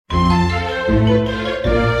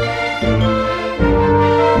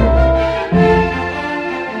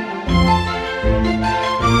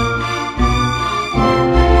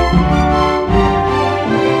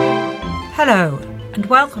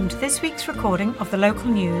welcome to this week's recording of the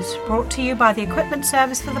local news brought to you by the Equipment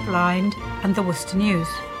Service for the Blind and the Worcester News.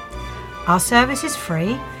 Our service is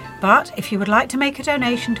free, but if you would like to make a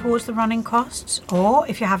donation towards the running costs, or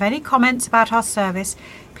if you have any comments about our service,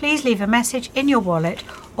 please leave a message in your wallet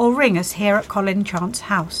or ring us here at Colin Chance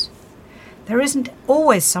House. There isn't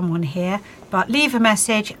always someone here, but leave a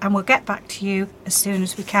message and we'll get back to you as soon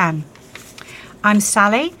as we can. I'm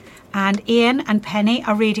Sally, and Ian and Penny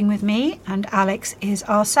are reading with me, and Alex is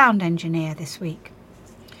our sound engineer this week.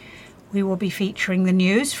 We will be featuring the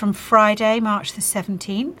news from Friday, March the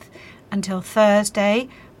 17th until Thursday,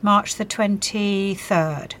 March the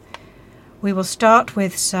 23rd. We will start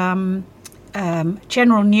with some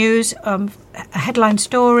general news, headline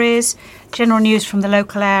stories, general news from the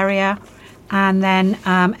local area, and then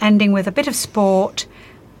ending with a bit of sport,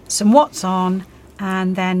 some what's on,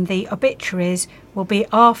 and then the obituaries will be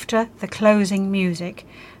after the closing music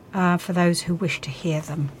for those who wish to hear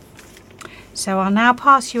them. So I'll now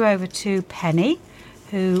pass you over to Penny,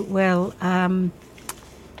 who will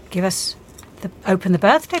give us open the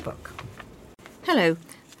birthday book. Hello.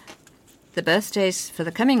 The birthdays for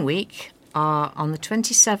the coming week are on the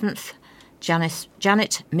 27th,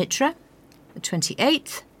 Janet Mitra, the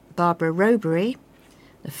 28th, Barbara Robery,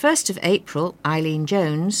 the 1st of April, Eileen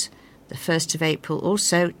Jones, the 1st of April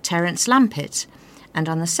also Terence Lampitt, and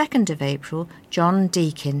on the 2nd of April John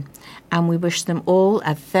Deakin, and we wish them all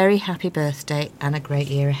a very happy birthday and a great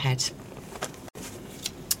year ahead.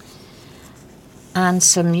 And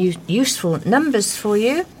some useful numbers for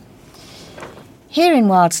you. Here in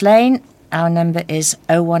Wilds Lane, our number is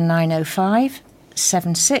 01905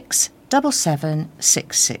 76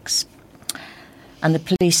 7766, and the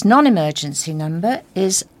police non-emergency number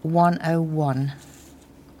is 101.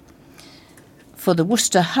 For the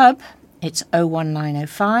Worcester Hub, it's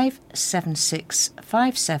 01905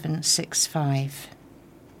 765765.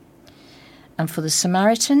 And for the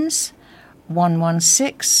Samaritans,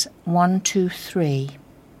 116 123.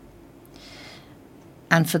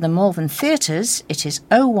 And for the Malvern Theatres, it is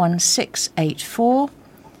 01684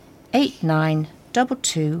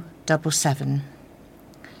 892277.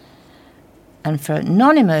 And for a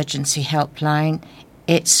non-emergency helpline,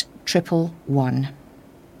 it's 111.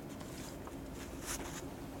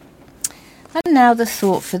 And now the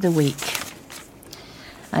thought for the week.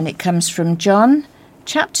 And it comes from John,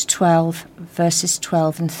 chapter 12, verses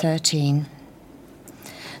 12 and 13.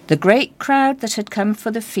 The great crowd that had come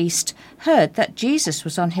for the feast heard that Jesus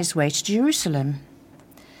was on his way to Jerusalem.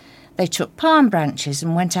 They took palm branches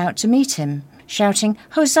and went out to meet him, shouting,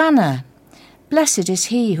 "Hosanna! Blessed is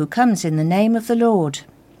he who comes in the name of the Lord.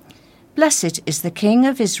 Blessed is the King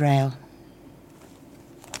of Israel."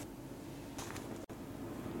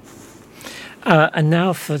 And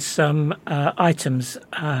now for some items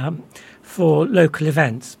for local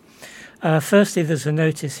events. Firstly, there's a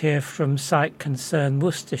notice here from Sight Concern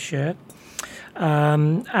Worcestershire.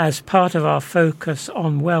 As part of our Focus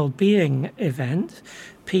on Wellbeing event,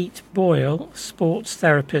 Pete Boyle, sports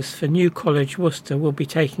therapist for New College Worcester, will be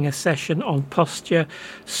taking a session on posture,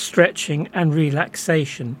 stretching and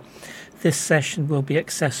relaxation. This session will be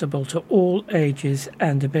accessible to all ages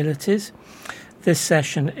and abilities. This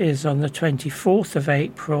session is on the 24th of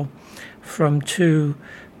April from 2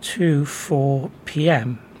 to 4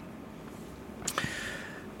 p.m.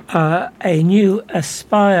 A new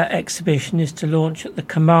Aspire exhibition is to launch at the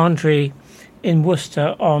Commandery in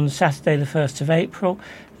Worcester on Saturday the 1st of April.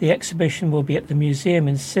 The exhibition will be at the museum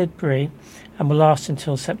in Sidbury and will last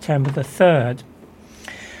until September the 3rd.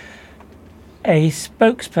 A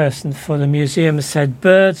spokesperson for the museum said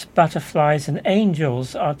birds, butterflies and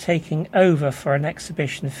angels are taking over for an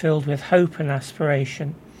exhibition filled with hope and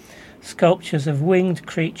aspiration. Sculptures of winged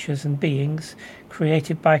creatures and beings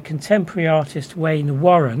created by contemporary artist Wayne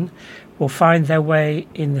Warren will find their way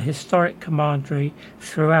in the historic Commandery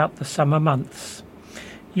throughout the summer months.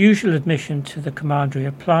 Usual admission to the Commandery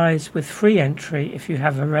applies, with free entry if you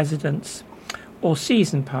have a residence or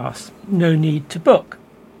season pass. No need to book.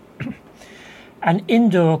 An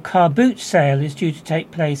indoor car boot sale is due to take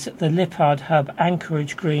place at the Lippard Hub,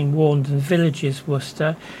 Anchorage Green, Warndon Villages,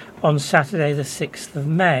 Worcester, on Saturday the 6th of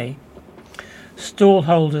May. Stall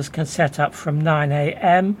holders can set up from 9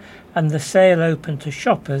 a.m. and the sale open to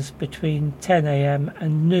shoppers between 10 a.m.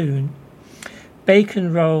 and noon.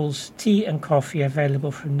 Bacon rolls, tea and coffee available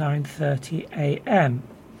from 9:30 a.m.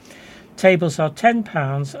 Tables are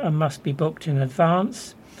 £10 and must be booked in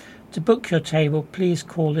advance. To book your table, please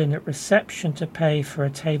call in at reception to pay for a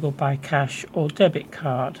table by cash or debit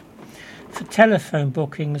card. For telephone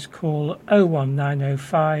bookings, call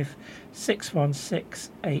 01905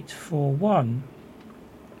 616 841.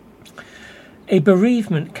 A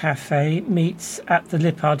bereavement cafe meets at the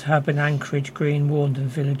Lippard Hub in Anchorage Green, Warndon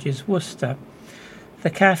Villages, Worcester. The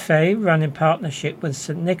cafe, run in partnership with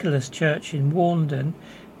St Nicholas Church in Warndon,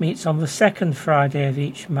 meets on the second Friday of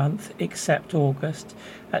each month, except August,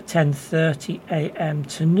 at 10:30 a.m.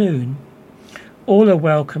 to noon. All are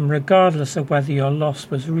welcome regardless of whether your loss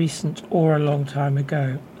was recent or a long time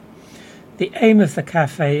ago. The aim of the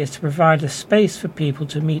cafe is to provide a space for people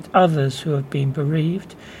to meet others who have been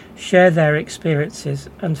bereaved, share their experiences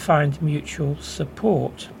and find mutual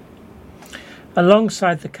support.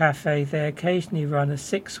 Alongside the cafe, they occasionally run a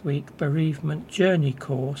 6-week bereavement journey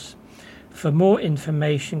course. For more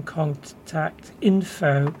information, contact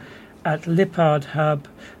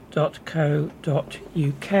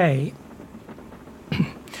info@lippardhub.co.uk.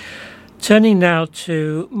 Turning now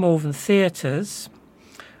to Malvern Theatres.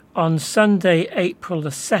 On Sunday, April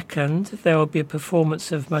the 2nd, there will be a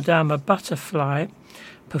performance of Madama Butterfly,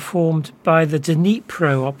 performed by the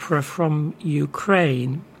Dnipro Opera from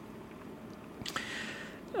Ukraine.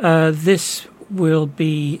 This will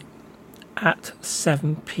be at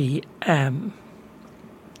 7 p.m.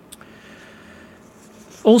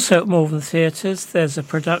 Also at Malvern Theatres, there's a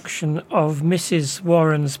production of Mrs.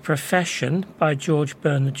 Warren's Profession by George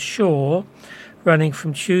Bernard Shaw, running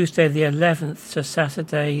from Tuesday the 11th to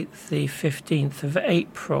Saturday the 15th of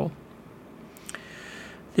April.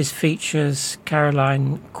 This features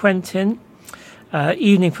Caroline Quentin.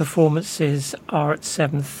 Evening performances are at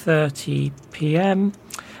 7:30 p.m.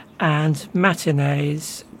 and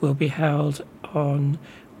matinees will be held on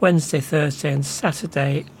Wednesday, Thursday and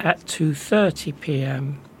Saturday at 2:30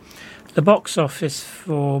 p.m. The box office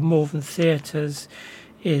for Malvern Theatres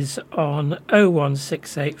is on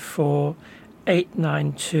 01684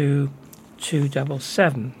 892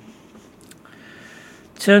 277.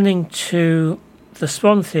 Turning to the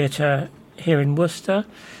Swan Theatre here in Worcester,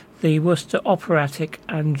 the Worcester Operatic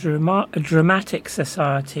and Dramatic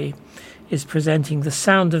Society is presenting The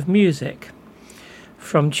Sound of Music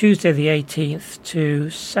from Tuesday the 18th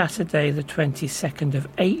to Saturday the 22nd of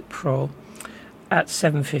April at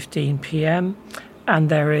 7:15 p.m. and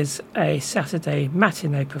there is a Saturday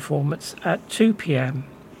matinee performance at 2 p.m.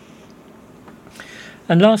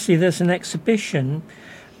 And lastly, there's an exhibition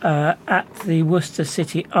at the Worcester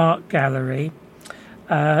City Art Gallery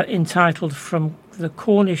entitled From the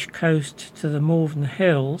Cornish Coast to the Malvern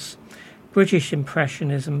Hills, British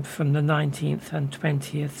Impressionism from the 19th and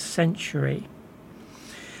 20th Century.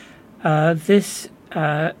 This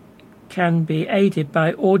can be aided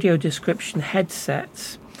by audio description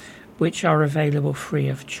headsets, which are available free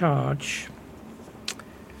of charge.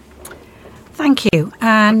 Thank you.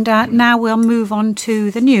 And now we'll move on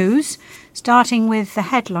to the news, starting with the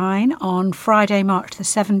headline on Friday, March the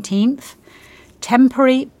 17th,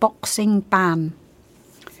 Temporary Boxing Ban.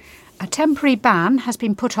 A temporary ban has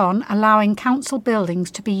been put on allowing council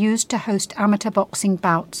buildings to be used to host amateur boxing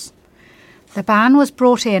bouts. The ban was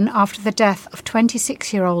brought in after the death of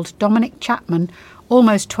 26-year-old Dominic Chapman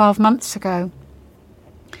almost 12 months ago.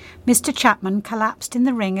 Mr. Chapman collapsed in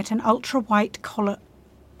the ring at an ultra white collar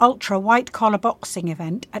boxing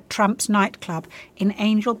event at Tramp's nightclub in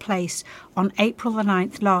Angel Place on April the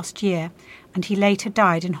 9th last year, and he later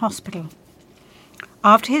died in hospital.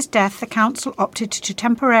 After his death, the council opted to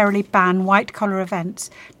temporarily ban white-collar events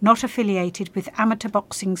not affiliated with amateur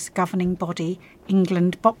boxing's governing body,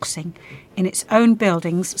 England Boxing, in its own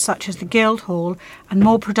buildings such as the Guildhall and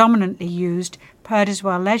more predominantly used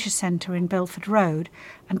Purdeswell Leisure Centre in Bilford Road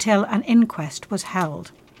until an inquest was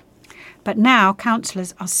held. But now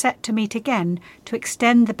councillors are set to meet again to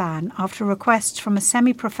extend the ban after requests from a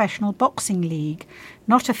semi-professional boxing league,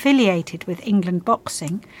 not affiliated with England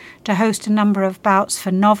Boxing, to host a number of bouts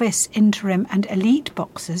for novice, interim and elite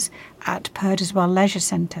boxers at Purdeswell Leisure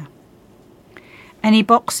Centre. Any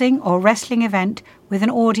boxing or wrestling event with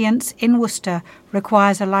an audience in Worcester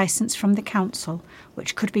requires a licence from the council,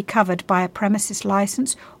 which could be covered by a premises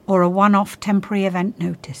licence or a one-off temporary event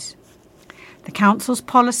notice. The Council's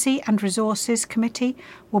Policy and Resources Committee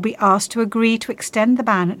will be asked to agree to extend the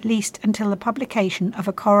ban at least until the publication of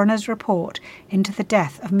a coroner's report into the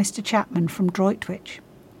death of Mr. Chapman from Droitwich.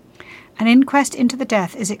 An inquest into the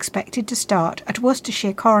death is expected to start at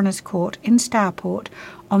Worcestershire Coroner's Court in Stourport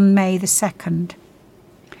on May the 2nd.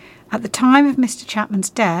 At the time of Mr.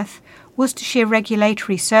 Chapman's death, Worcestershire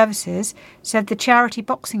Regulatory Services said the charity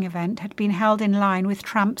boxing event had been held in line with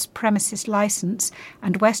Tramp's premises licence,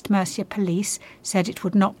 and West Mercia Police said it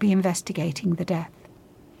would not be investigating the death.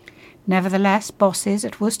 Nevertheless, bosses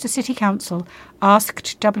at Worcester City Council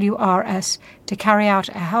asked WRS to carry out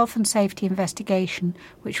a health and safety investigation,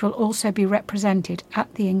 which will also be represented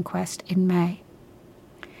at the inquest in May.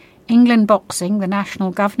 England Boxing, the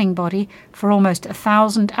national governing body for almost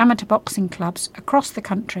 1,000 amateur boxing clubs across the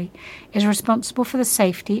country, is responsible for the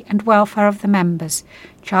safety and welfare of the members,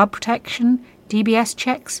 child protection, DBS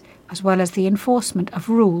checks, as well as the enforcement of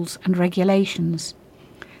rules and regulations.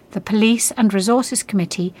 The Police and Resources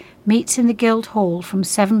Committee meets in the Guild Hall from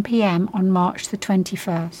 7 p.m. on March the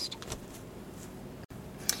 21st.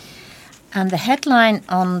 And the headline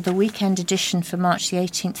on the weekend edition for March the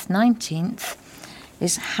 18th, 19th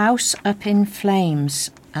is House Up in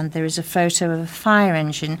Flames. And there is a photo of a fire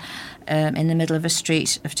engine in the middle of a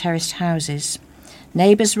street of terraced houses.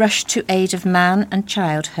 Neighbours rushed to aid of man and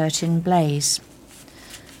child hurt in blaze.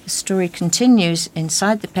 The story continues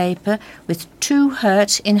inside the paper with 2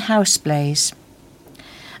 hurt in house blaze.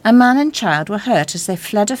 A man and child were hurt as they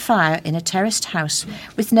fled a fire in a terraced house,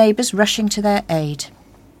 with neighbours rushing to their aid.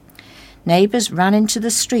 Neighbours ran into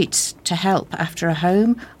the streets to help after a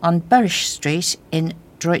home on Burrish Street in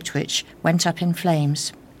Droitwich went up in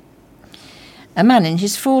flames. A man in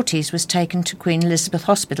his 40s was taken to Queen Elizabeth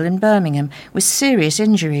Hospital in Birmingham with serious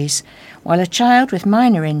injuries, while a child with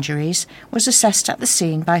minor injuries was assessed at the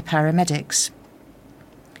scene by paramedics.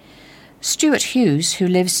 Stuart Hughes, who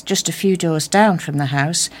lives just a few doors down from the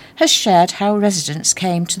house, has shared how residents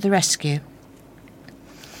came to the rescue.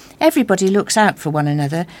 Everybody looks out for one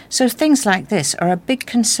another, so things like this are a big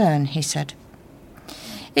concern, he said.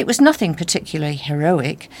 It was nothing particularly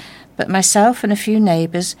heroic, but myself and a few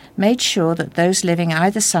neighbours made sure that those living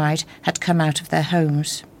either side had come out of their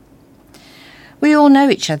homes. We all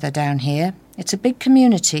know each other down here. It's a big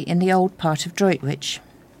community in the old part of Droitwich.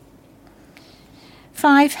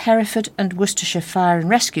 5 Hereford and Worcestershire Fire and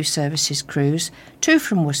Rescue Services crews, 2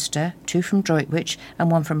 from Worcester, 2 from Droitwich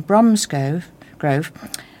and 1 from Bromsgrove,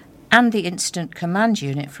 and the Incident Command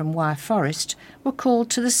Unit from Wyre Forest were called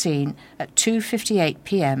to the scene at 2:58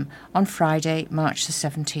 p.m. on Friday, March the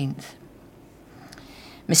 17th.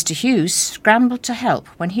 Mr. Hughes scrambled to help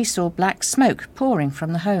when he saw black smoke pouring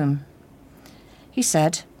from the home. He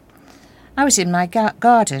said, "I was in my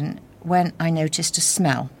garden when I noticed a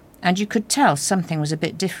smell, and you could tell something was a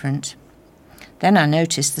bit different. Then I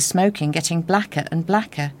noticed the smoking getting blacker and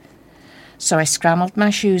blacker. So I scrambled my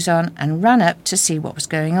shoes on and ran up to see what was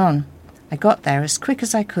going on. I got there as quick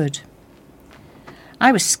as I could.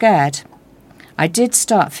 I was scared. I did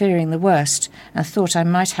start fearing the worst and thought I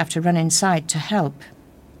might have to run inside to help."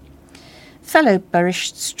 Fellow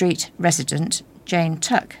Burrish Street resident June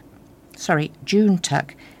Tuck,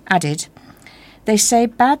 added, "They say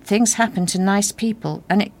bad things happen to nice people,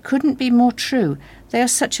 and it couldn't be more true. They are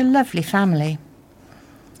such a lovely family."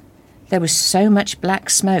 There was so much black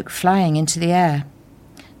smoke flying into the air.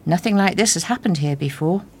 Nothing like this has happened here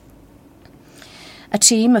before. A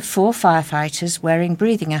team of 4 firefighters wearing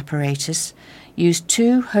breathing apparatus used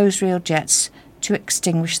 2 hose reel jets to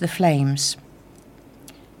extinguish the flames.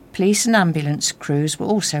 Police and ambulance crews were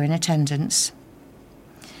also in attendance.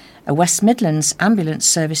 A West Midlands Ambulance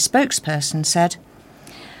Service spokesperson said,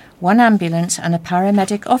 "1 ambulance and a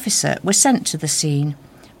paramedic officer were sent to the scene,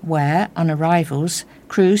 where, on arrivals,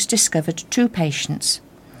 crews discovered 2 patients.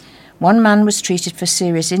 1 man was treated for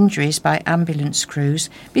serious injuries by ambulance crews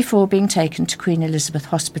before being taken to Queen Elizabeth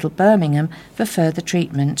Hospital, Birmingham, for further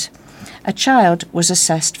treatment. A child was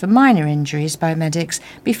assessed for minor injuries by medics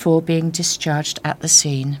before being discharged at the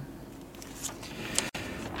scene."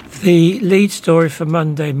 The lead story for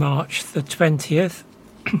Monday, March the 20th,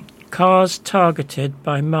 cars targeted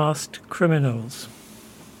by masked criminals.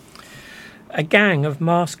 A gang of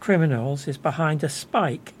masked criminals is behind a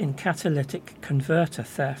spike in catalytic converter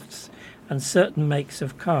thefts, and certain makes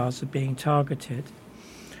of cars are being targeted.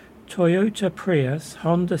 Toyota Prius,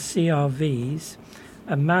 Honda CR-Vs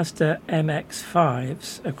and Mazda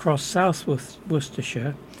MX-5s across South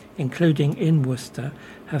Worcestershire, including in Worcester,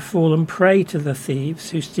 have fallen prey to the thieves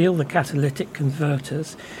who steal the catalytic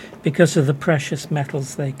converters because of the precious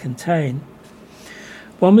metals they contain.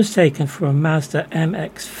 1 was taken from a Mazda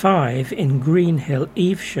MX-5 in Greenhill,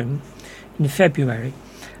 Evesham in February,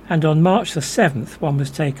 and on March the 7th 1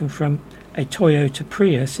 was taken from a Toyota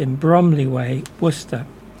Prius in Bromley Way, Worcester.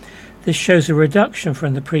 This shows a reduction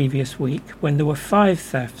from the previous week when there were 5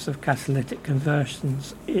 thefts of catalytic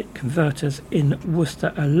converters in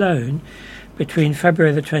Worcester alone between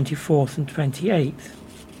February the 24th and 28th.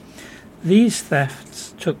 These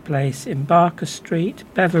thefts took place in Barker Street,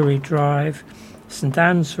 Beverley Drive, St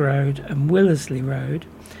Anne's Road and Willersley Road,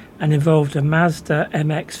 and involved a Mazda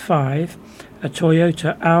MX-5, a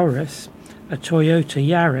Toyota Auris, a Toyota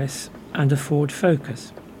Yaris and a Ford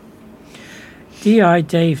Focus. DI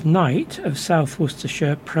Dave Knight of South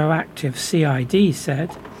Worcestershire Proactive CID said,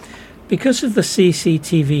 Because of the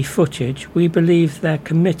CCTV footage, we believe they're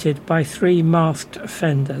committed by 3 masked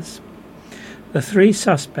offenders. The 3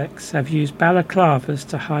 suspects have used balaclavas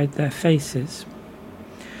to hide their faces.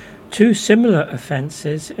 2 similar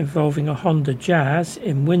offences involving a Honda Jazz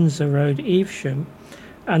in Windsor Road, Evesham,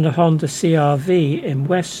 and a Honda CR-V in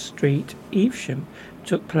West Street, Evesham,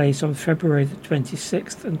 took place on February the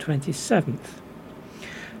 26th and 27th.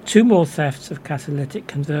 2 more thefts of catalytic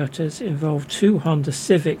converters involved 2 Honda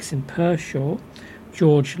Civics in Pershaw,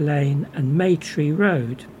 George Lane and Maytree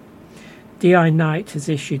Road. DI Knight has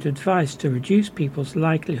issued advice to reduce people's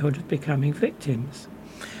likelihood of becoming victims.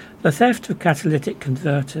 The theft of catalytic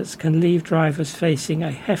converters can leave drivers facing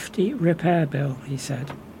a hefty repair bill, he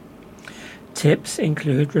said. Tips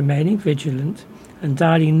include remaining vigilant and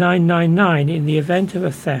dialing 999 in the event of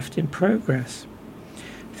a theft in progress,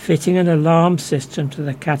 fitting an alarm system to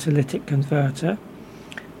the catalytic converter,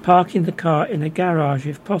 parking the car in a garage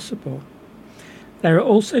if possible. There are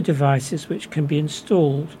also devices which can be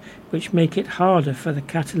installed which make it harder for the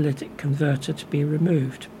catalytic converter to be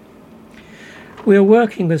removed. We are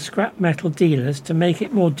working with scrap metal dealers to make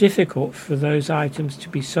it more difficult for those items to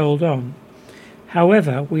be sold on.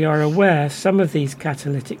 However, we are aware some of these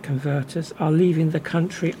catalytic converters are leaving the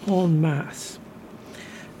country en masse.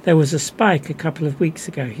 There was a spike a couple of weeks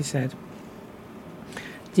ago, he said.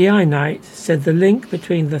 DI Knight said the link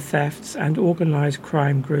between the thefts and organised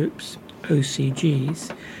crime groups,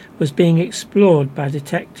 OCGs, was being explored by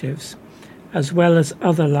detectives, as well as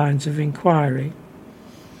other lines of inquiry.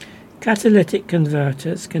 Catalytic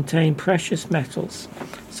converters contain precious metals,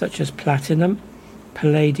 such as platinum,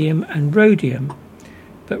 palladium and rhodium,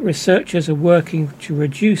 but researchers are working to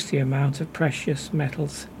reduce the amount of precious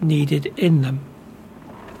metals needed in them.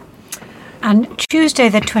 And Tuesday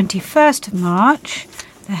the 21st of March,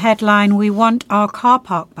 the headline, "We want our car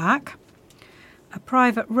park back." A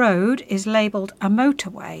private road is labelled a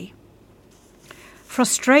motorway.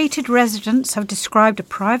 Frustrated residents have described a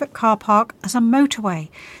private car park as a motorway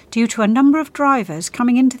due to a number of drivers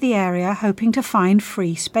coming into the area hoping to find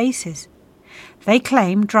free spaces. They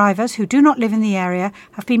claim drivers who do not live in the area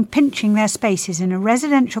have been pinching their spaces in a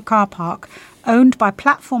residential car park owned by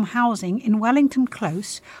Platform Housing in Wellington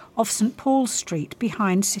Close off St Paul's Street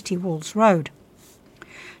behind City Walls Road.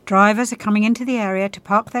 Drivers are coming into the area to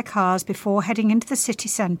park their cars before heading into the city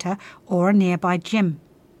centre or a nearby gym.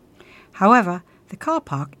 However, the car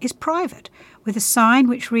park is private, with a sign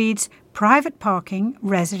which reads "Private parking,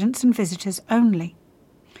 residents and visitors only."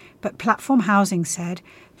 But Platform Housing said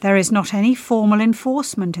there is not any formal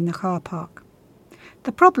enforcement in the car park.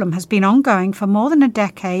 The problem has been ongoing for more than a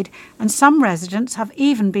decade, and some residents have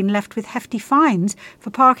even been left with hefty fines for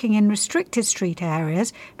parking in restricted street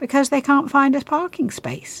areas because they can't find a parking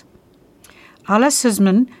space. Ala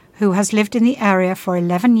Suzman, who has lived in the area for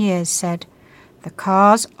 11 years, said, "The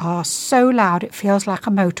cars are so loud it feels like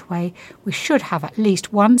a motorway. We should have at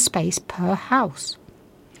least one space per house."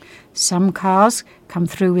 Some cars come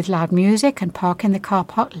through with loud music and park in the car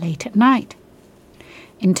park late at night.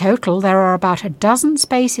 In total, there are about a dozen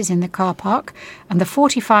spaces in the car park, and the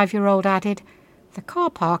 45-year-old added, "The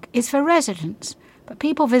car park is for residents, but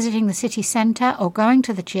people visiting the city centre or going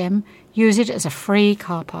to the gym use it as a free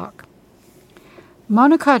car park."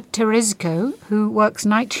 Monica Terizko, who works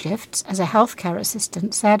night shifts as a healthcare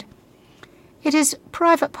assistant, said, "It is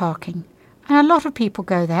private parking, and a lot of people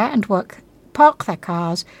go there and park their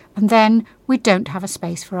cars, and then we don't have a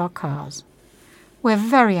space for our cars. We're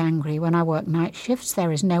very angry when I work night shifts.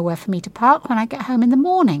 There is nowhere for me to park when I get home in the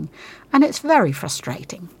morning, and it's very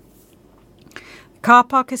frustrating." The car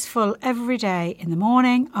park is full every day in the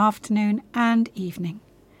morning, afternoon and evening.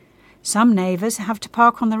 Some neighbours have to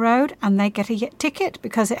park on the road and they get a ticket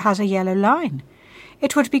because it has a yellow line.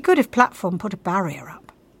 It would be good if Platform put a barrier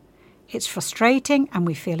up. It's frustrating and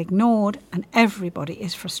we feel ignored, and everybody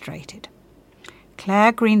is frustrated.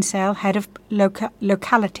 Claire Greensale, head of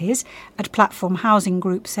localities at Platform Housing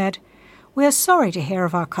Group, said, "We are sorry to hear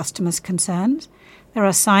of our customers' concerns. There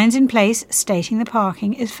are signs in place stating the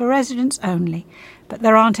parking is for residents only, but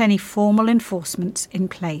there aren't any formal enforcements in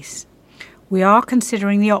place. We are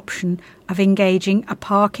considering the option of engaging a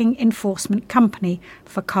parking enforcement company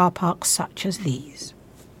for car parks such as these."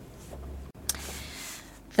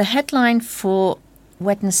 The headline for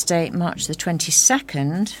Wednesday, March the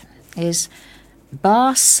 22nd is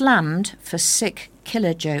 "Bar slammed for sick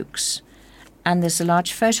killer jokes," and there's a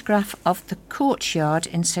large photograph of the courtyard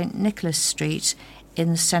in St Nicholas Street in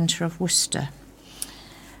the centre of Worcester.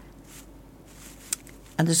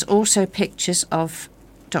 And there's also pictures of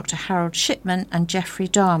Dr. Harold Shipman and Jeffrey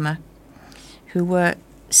Dahmer, who were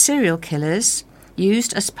serial killers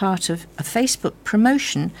used as part of a Facebook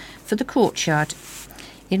promotion for the Courtyard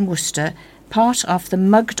in Worcester, part of the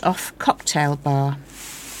Mugged Off cocktail bar.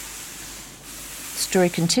 The story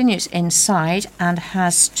continues inside and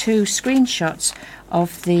has 2 screenshots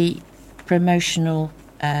of the promotional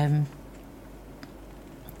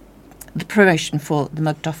the promotion for the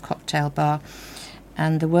Mugged Off cocktail bar,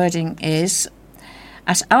 and the wording is,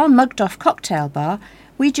 "At our Mugged Off cocktail bar,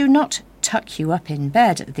 we do not tuck you up in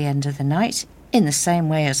bed at the end of the night in the same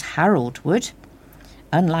way as Harold would.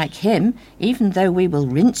 Unlike him, even though we will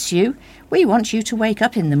rinse you, we want you to wake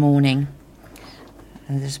up in the morning."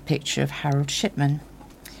 And there's a picture of Harold Shipman.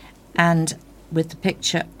 And with the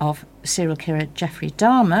picture of serial killer Jeffrey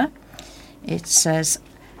Dahmer, it says,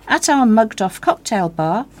 "At our Mugged Off cocktail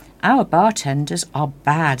bar, our bartenders are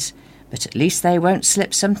bad, but at least they won't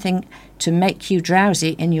slip something to make you drowsy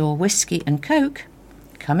in your whiskey and coke.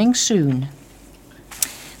 Coming soon."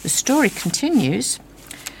 The story continues.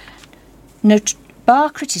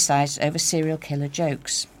 Bar criticised over serial killer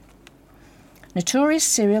jokes. Notorious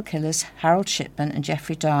serial killers Harold Shipman and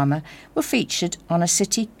Jeffrey Dahmer were featured on a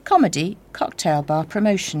city comedy cocktail bar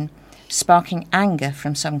promotion, sparking anger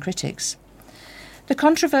from some critics. The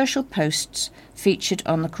controversial posts featured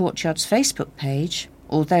on the Courtyard's Facebook page,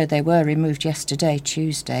 although they were removed yesterday,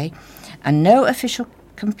 Tuesday, and no official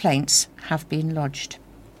complaints have been lodged.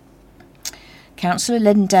 Councillor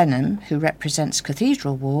Lynn Denham, who represents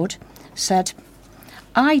Cathedral Ward, said,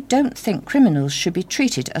 "I don't think criminals should be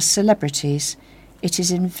treated as celebrities. It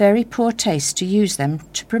is in very poor taste to use them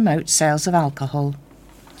to promote sales of alcohol."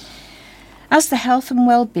 As the Health and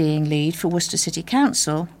Wellbeing Lead for Worcester City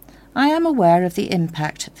Council, I am aware of the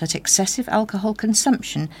impact that excessive alcohol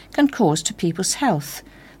consumption can cause to people's health,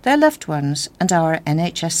 their loved ones, and our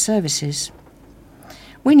NHS services.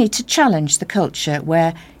 We need to challenge the culture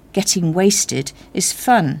where getting wasted is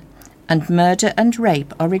fun and murder and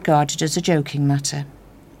rape are regarded as a joking matter.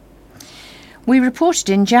 We reported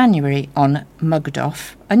in January on Mugged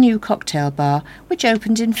Off, a new cocktail bar which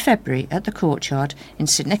opened in February at the Courtyard in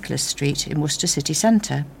St Nicholas Street in Worcester City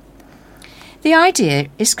Centre. The idea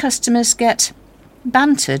is customers get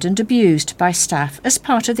bantered and abused by staff as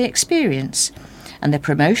part of the experience, and the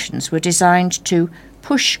promotions were designed to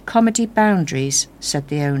push comedy boundaries, said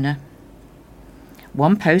the owner.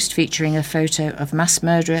 One post featuring a photo of mass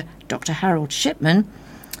murderer Dr. Harold Shipman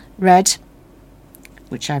read,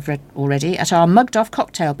 which I've read already, "At our Mugged Off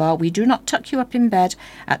cocktail bar, we do not tuck you up in bed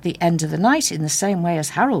at the end of the night in the same way as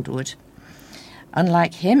Harold would.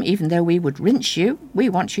 Unlike him, even though we would rinse you, we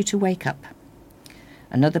want you to wake up."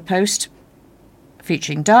 Another post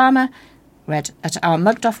featuring Dahmer read, "At our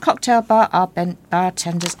Mugged Off cocktail bar, our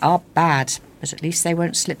bartenders are bad, but at least they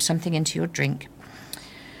won't slip something into your drink."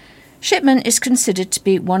 Shipman is considered to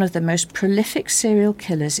be one of the most prolific serial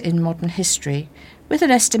killers in modern history, with an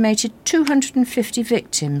estimated 250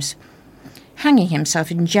 victims, hanging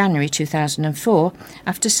himself in January 2004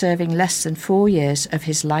 after serving less than 4 years of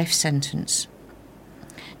his life sentence.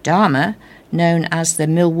 Dahmer, known as the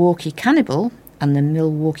Milwaukee Cannibal and the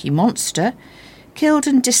Milwaukee Monster, killed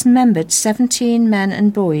and dismembered 17 men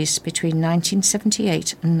and boys between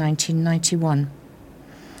 1978 and 1991.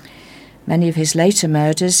 Many of his later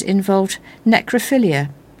murders involved necrophilia,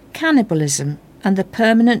 cannibalism, and the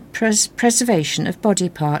permanent preservation of body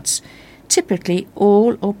parts, typically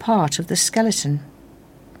all or part of the skeleton.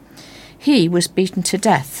 He was beaten to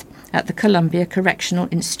death at the Columbia Correctional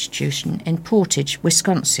Institution in Portage,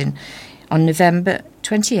 Wisconsin, on November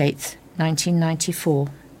 28, 1994.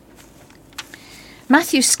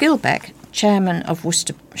 Matthew Skilbeck, chairman of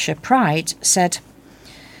Worcestershire Pride, said,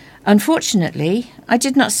 "Unfortunately, I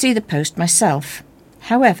did not see the post myself.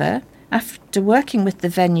 However, after working with the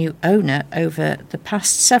venue owner over the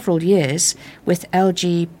past several years with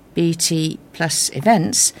LGBT plus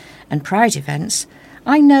events and Pride events,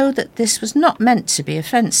 I know that this was not meant to be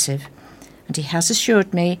offensive, and he has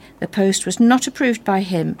assured me the post was not approved by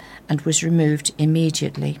him and was removed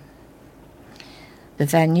immediately." The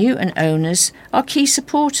venue and owners are key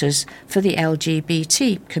supporters for the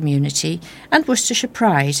LGBT community and Worcestershire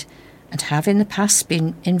Pride, and have in the past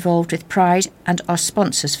been involved with Pride and are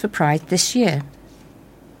sponsors for Pride this year.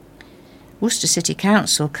 Worcester City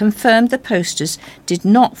Council confirmed the posters did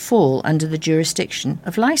not fall under the jurisdiction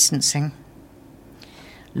of licensing.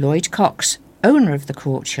 Lloyd Cox, owner of the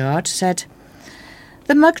Courtyard, said,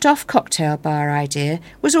 "The Mugged Off cocktail bar idea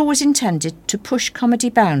was always intended to push comedy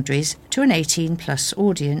boundaries to an 18-plus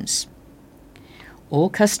audience. All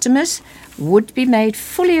customers would be made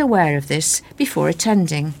fully aware of this before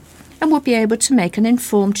attending and would be able to make an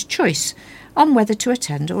informed choice on whether to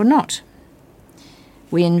attend or not.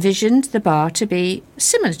 We envisioned the bar to be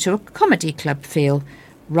similar to a comedy club feel,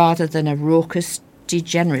 rather than a raucous,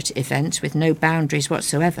 degenerate event with no boundaries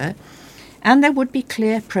whatsoever, and there would be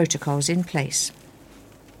clear protocols in place.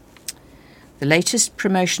 The latest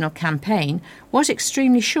promotional campaign was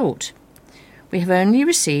extremely short. We have only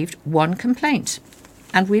received one complaint,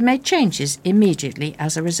 and we made changes immediately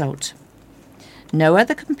as a result. No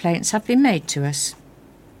other complaints have been made to us.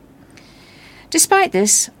 Despite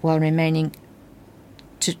this, while remaining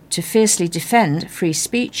to fiercely defend free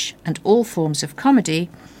speech and all forms of comedy,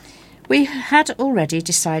 we had already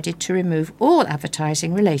decided to remove all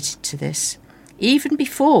advertising related to this, even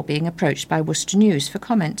before being approached by Worcester News for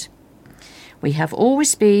comment. We have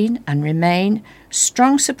always been and remain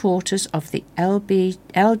strong supporters of the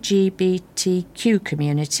LGBTQ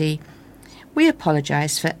community. We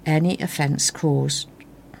apologise for any offence caused.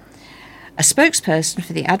 A spokesperson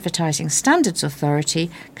for the Advertising Standards Authority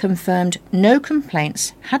confirmed no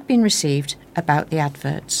complaints had been received about the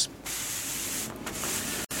adverts.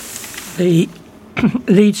 The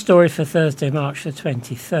lead story for Thursday, March the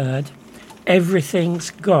 23rd, Everything's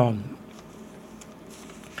Gone.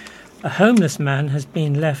 A homeless man has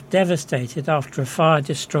been left devastated after a fire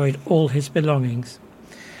destroyed all his belongings.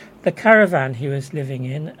 The caravan he was living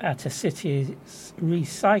in at a city's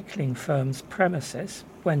recycling firm's premises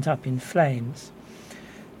went up in flames.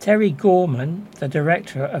 Terry Gorman, the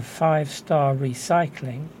director of 5 Star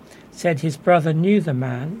Recycling, said his brother knew the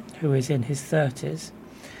man, who is in his 30s,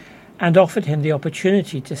 and offered him the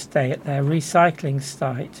opportunity to stay at their recycling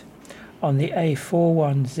site on the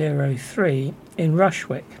A4103 in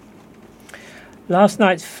Rushwick. Last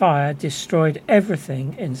night's fire destroyed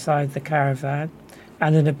everything inside the caravan,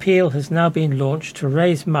 and an appeal has now been launched to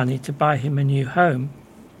raise money to buy him a new home.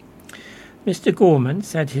 Mr. Gorman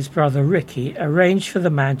said his brother Ricky arranged for the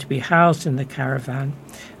man to be housed in the caravan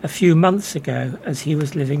a few months ago as he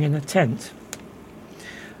was living in a tent.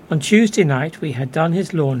 On Tuesday night we had done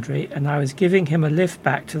his laundry and I was giving him a lift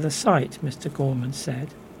back to the site, Mr. Gorman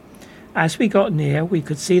said. As we got near we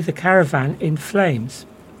could see the caravan in flames.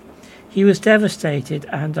 He was devastated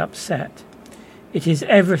and upset. It is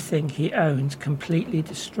everything he owned completely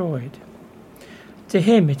destroyed. To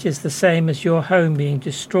him it is the same as your home being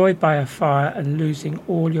destroyed by a fire and losing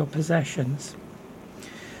all your possessions.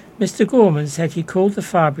 Mr. Gorman said he called the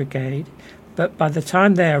fire brigade, but by the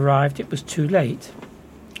time they arrived it was too late.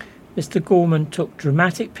 Mr. Gorman took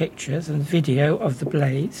dramatic pictures and video of the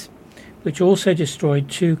blaze, which also destroyed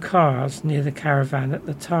 2 cars near the caravan at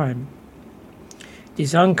the time. It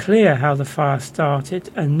is unclear how the fire started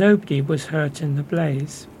and nobody was hurt in the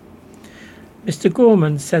blaze. Mr.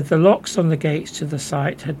 Gorman said the locks on the gates to the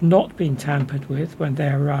site had not been tampered with when they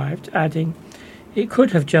arrived, adding, "It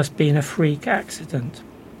could have just been a freak accident."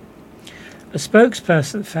 A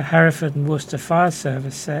spokesperson for Hereford and Worcester Fire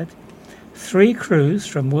Service said, 3 crews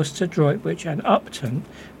from Worcester, Droitwich and Upton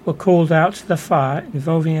were called out to the fire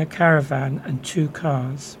involving a caravan and 2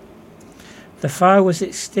 cars. The fire was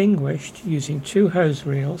extinguished using 2 hose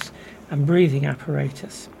reels and breathing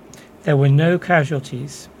apparatus. There were no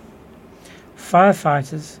casualties.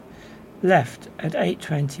 Firefighters left at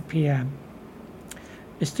 8:20 p.m.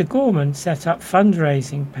 Mr. Gorman set up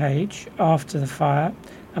fundraising page after the fire,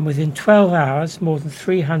 and within 12 hours more than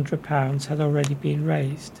 £300 had already been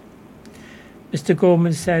raised. Mr.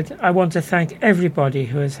 Gorman said, "I want to thank everybody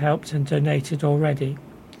who has helped and donated already.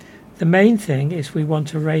 The main thing is we want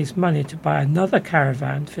to raise money to buy another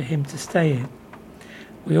caravan for him to stay in.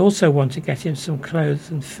 We also want to get him some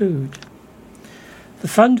clothes and food." The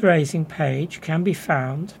fundraising page can be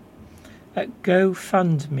found at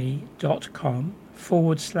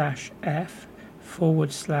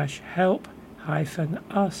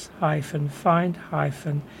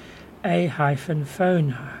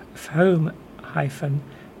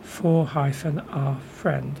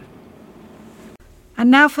And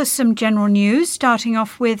now for some general news, starting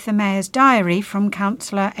off with the Mayor's Diary from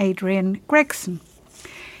Councillor Adrian Gregson.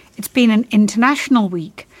 It's been an international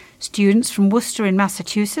week. Students from Worcester in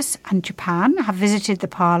Massachusetts and Japan have visited the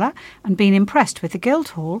parlour and been impressed with the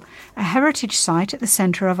Guildhall, a heritage site at the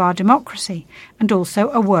centre of our democracy and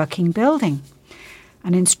also a working building.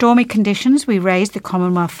 And in stormy conditions, we raised the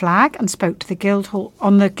Commonwealth flag and spoke to the Guildhall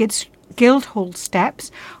on the Guildhall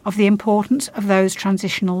steps of the importance of those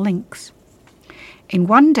transitional links. In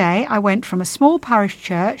one day, I went from a small parish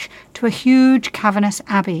church to a huge cavernous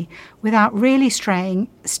abbey without really straying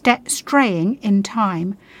in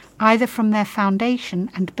time, either from their foundation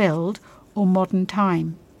and build or modern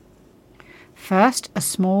time. First, a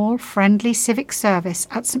small, friendly civic service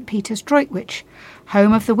at St. Peter's, Droitwich,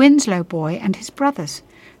 home of the Winslow boy and his brothers,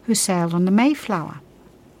 who sailed on the Mayflower.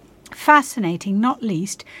 Fascinating, not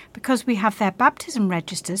least because we have their baptism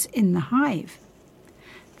registers in the hive.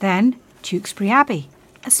 Then Tewkesbury Abbey,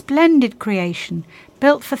 a splendid creation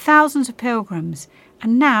built for thousands of pilgrims,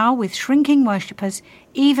 and now, with shrinking worshippers,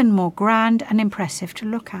 even more grand and impressive to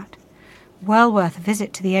look at. Well worth a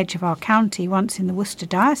visit to the edge of our county once in the Worcester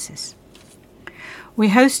Diocese. We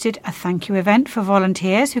hosted a thank you event for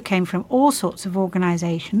volunteers who came from all sorts of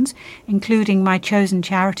organisations, including my chosen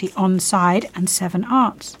charity Onside and Seven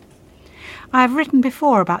Arts. I have written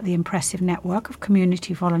before about the impressive network of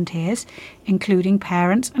community volunteers, including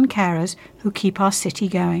parents and carers who keep our city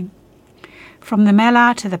going. From the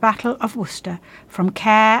Mellah to the Battle of Worcester, from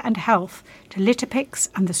care and health to litter picks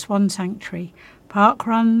and the Swan Sanctuary, park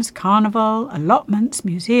runs, carnival, allotments,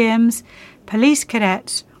 museums, police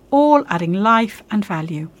cadets, all adding life and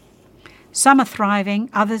value. Some are thriving,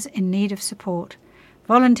 others in need of support.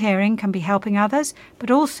 Volunteering can be helping others,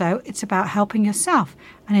 but also it's about helping yourself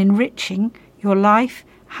and enriching your life,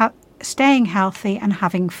 staying healthy and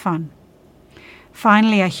having fun.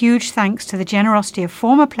 Finally, a huge thanks to the generosity of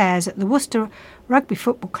former players at the Worcester Rugby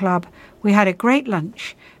Football Club. We had a great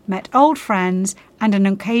lunch, met old friends and an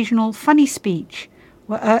occasional funny speech.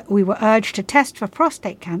 We were urged to test for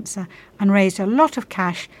prostate cancer and raised a lot of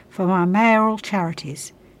cash for our mayoral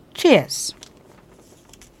charities. Cheers!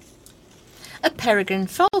 A peregrine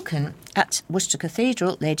falcon at Worcester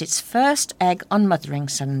Cathedral laid its first egg on Mothering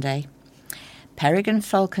Sunday. Peregrine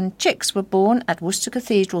falcon chicks were born at Worcester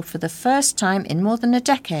Cathedral for the first time in more than a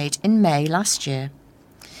decade in May last year.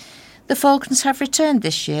 The falcons have returned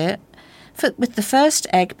this year, with the first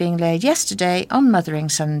egg being laid yesterday on Mothering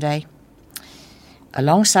Sunday.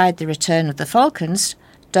 Alongside the return of the falcons,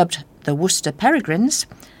 dubbed the Worcester Peregrines,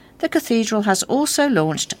 the cathedral has also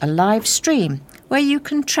launched a live stream where you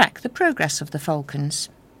can track the progress of the falcons.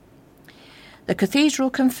 The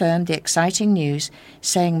cathedral confirmed the exciting news,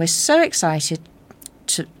 saying we're so excited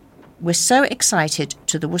to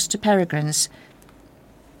the Worcester Peregrines.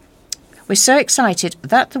 We're so excited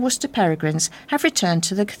that the Worcester Peregrines have returned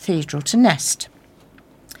to the cathedral to nest.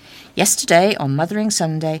 Yesterday, on Mothering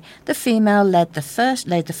Sunday, the female laid the first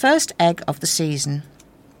egg of the season.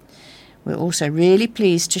 We're also really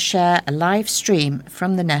pleased to share a live stream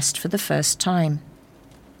from the nest for the first time.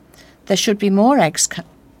 There should be more eggs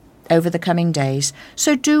over the coming days,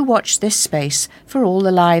 so do watch this space for all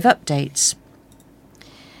the live updates.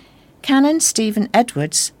 Canon Stephen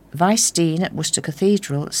Edwards, Vice Dean at Worcester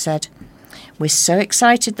Cathedral, said, "We're so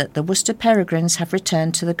excited that the Worcester Peregrines have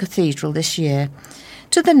returned to the cathedral this year,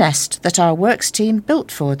 to the nest that our works team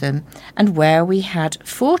built for them and where we had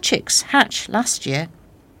 4 chicks hatch last year.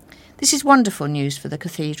 This is wonderful news for the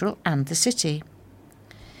cathedral and the city."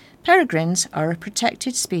 Peregrines are a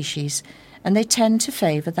protected species and they tend to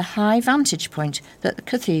favour the high vantage point that the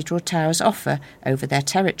cathedral towers offer over their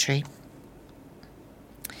territory.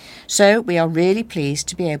 So we are really pleased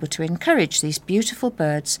to be able to encourage these beautiful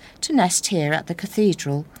birds to nest here at the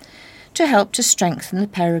cathedral, to help to strengthen the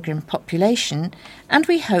peregrine population, and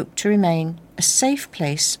we hope to remain a safe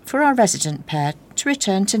place for our resident pair to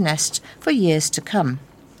return to nest for years to come.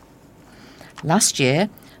 Last year,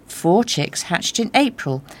 4 chicks hatched in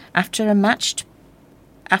April after a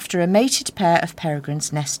mated pair of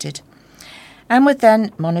peregrines nested, and were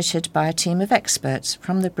then monitored by a team of experts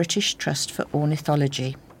from the British Trust for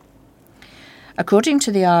Ornithology. According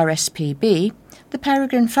to the RSPB, the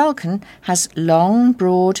peregrine falcon has long,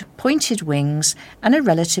 broad, pointed wings and a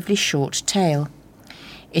relatively short tail.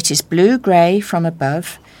 It is blue-grey from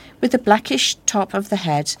above, with a blackish top of the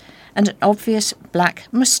head and an obvious black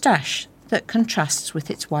moustache that contrasts with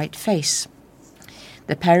its white face.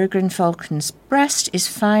 The peregrine falcon's breast is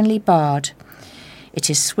finely barred. It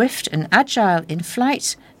is swift and agile in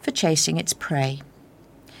flight for chasing its prey.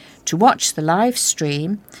 To watch the live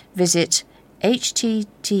stream, visit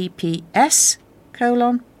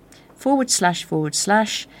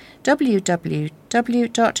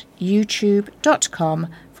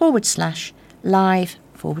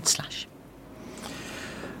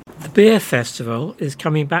The Beer Festival is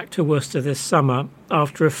coming back to Worcester this summer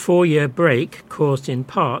after a 4-year break caused in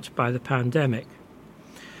part by the pandemic.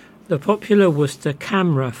 The popular Worcester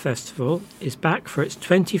CAMRA Festival is back for its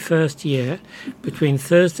 21st year between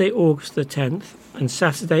Thursday, August the 10th and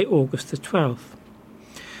Saturday, August the 12th.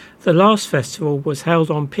 The last festival was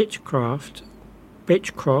held on Pitchcroft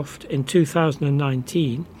in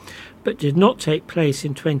 2019, but did not take place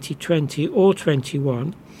in 2020 or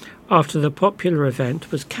 21 after the popular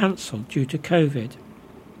event was cancelled due to COVID.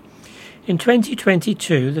 In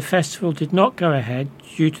 2022, the festival did not go ahead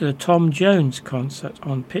due to the Tom Jones concert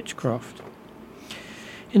on Pitchcroft.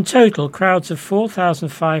 In total, crowds of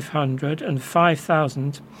 4,500 and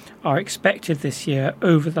 5,000 are expected this year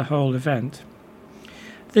over the whole event.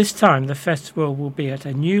 This time the festival will be at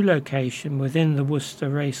a new location within the Worcester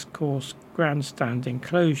Racecourse grandstand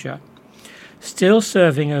enclosure, still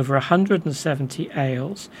serving over 170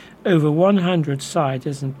 ales, over 100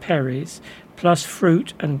 ciders and perries, plus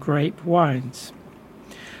fruit and grape wines.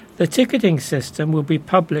 The ticketing system will be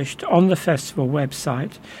published on the festival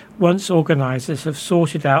website once organisers have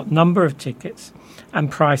sorted out number of tickets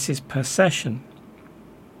and prices per session.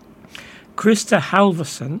 Krista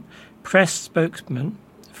Halverson, press spokesman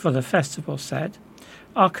for the festival, said,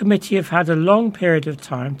 "Our committee have had a long period of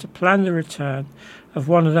time to plan the return of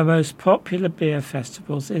one of the most popular beer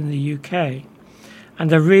festivals in the UK,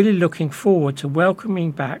 and are really looking forward to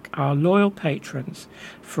welcoming back our loyal patrons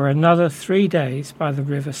for another 3 days by the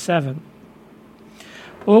River Severn."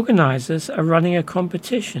 Organisers are running a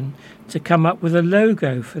competition to come up with a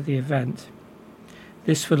logo for the event.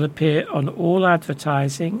 This will appear on all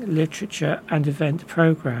advertising, literature and event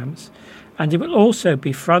programmes, and it will also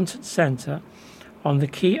be front and centre on the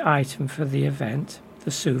key item for the event,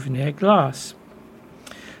 the souvenir glass.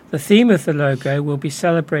 The theme of the logo will be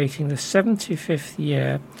celebrating the 75th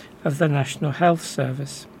year of the National Health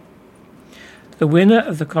Service. The winner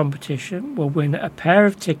of the competition will win a pair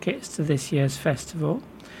of tickets to this year's festival,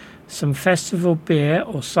 some festival beer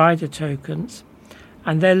or cider tokens,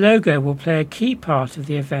 and their logo will play a key part of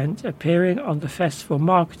the event, appearing on the festival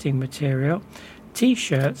marketing material,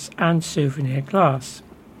 T-shirts and souvenir glass.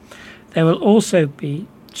 There will also be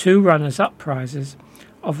 2 runners-up prizes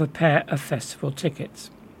of a pair of festival tickets.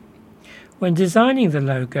 When designing the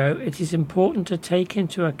logo, it is important to take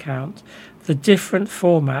into account the different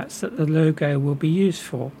formats that the logo will be used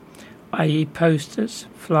for, i.e. posters,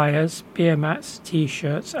 flyers, beer mats,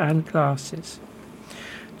 T-shirts and glasses.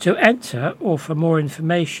 To enter, or for more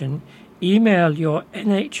information, email your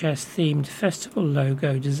NHS-themed festival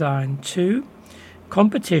logo design to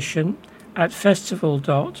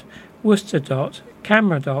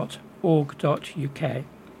competition@festival.worcester.camera.org.uk.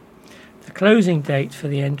 The closing date for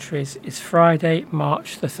the entries is Friday,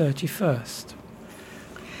 March the 31st.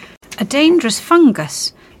 A dangerous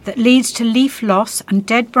fungus that leads to leaf loss and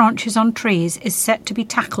dead branches on trees is set to be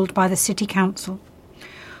tackled by the City Council.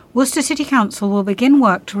 Worcester City Council will begin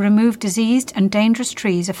work to remove diseased and dangerous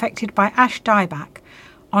trees affected by ash dieback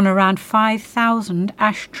on around 5,000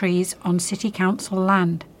 ash trees on City Council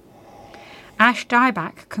land. Ash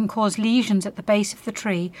dieback can cause lesions at the base of the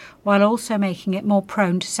tree while also making it more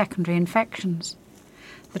prone to secondary infections.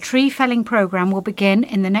 The tree felling programme will begin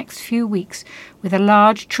in the next few weeks, with a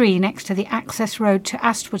large tree next to the access road to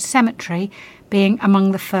Astwood Cemetery being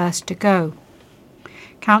among the first to go.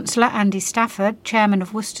 Councillor Andy Stafford, chairman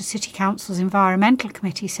of Worcester City Council's Environmental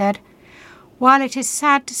Committee, said, "While it is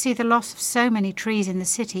sad to see the loss of so many trees in the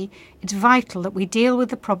city, it's vital that we deal with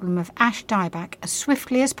the problem of ash dieback as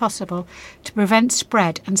swiftly as possible to prevent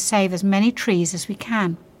spread and save as many trees as we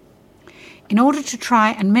can. In order to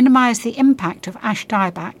try and minimise the impact of ash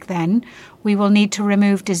dieback, then, we will need to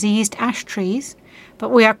remove diseased ash trees,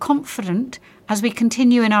 but we are confident as we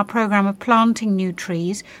continue in our programme of planting new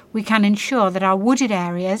trees, we can ensure that our wooded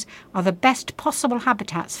areas are the best possible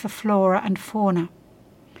habitats for flora and fauna.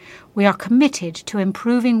 We are committed to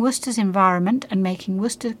improving Worcester's environment and making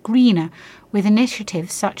Worcester greener with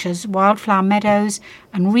initiatives such as wildflower meadows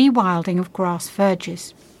and rewilding of grass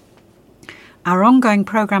verges. Our ongoing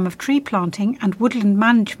programme of tree planting and woodland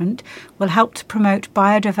management will help to promote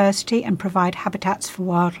biodiversity and provide habitats for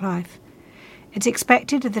wildlife. It's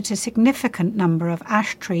expected that a significant number of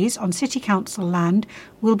ash trees on City Council land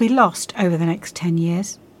will be lost over the next 10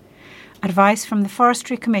 years. Advice from the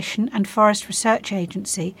Forestry Commission and Forest Research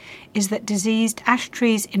Agency is that diseased ash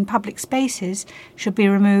trees in public spaces should be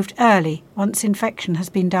removed early once infection has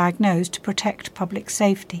been diagnosed to protect public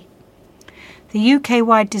safety. The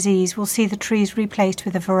UK-wide disease will see the trees replaced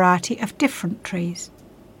with a variety of different trees.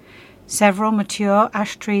 Several mature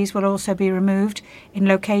ash trees will also be removed in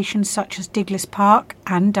locations such as Diglis Park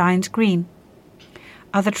and Dines Green.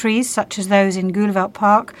 Other trees, such as those in Gulevelt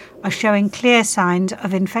Park, are showing clear signs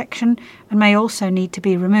of infection and may also need to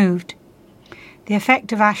be removed. The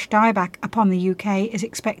effect of ash dieback upon the UK is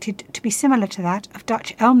expected to be similar to that of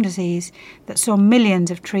Dutch elm disease that saw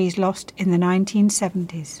millions of trees lost in the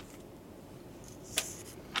 1970s.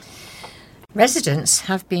 Residents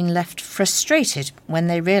have been left frustrated when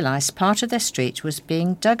they realised part of their street was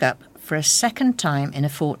being dug up for a second time in a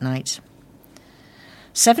fortnight.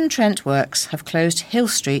 Severn Trent Works have closed Hill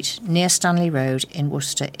Street near Stanley Road in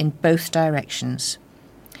Worcester in both directions.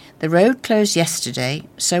 The road closed yesterday,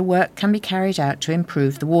 so work can be carried out to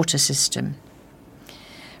improve the water system.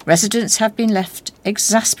 Residents have been left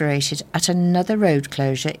exasperated at another road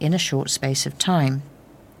closure in a short space of time.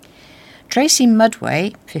 Tracy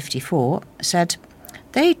Mudway, 54, said,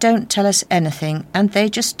 "They don't tell us anything and they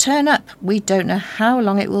just turn up. We don't know how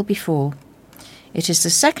long it will be for. It is the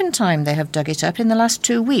second time they have dug it up in the last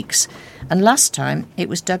 2 weeks, and last time it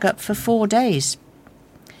was dug up for 4 days."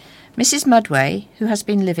 Mrs. Mudway, who has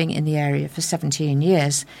been living in the area for 17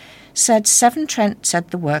 years, said Severn Trent said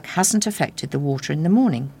the work hasn't affected the water in the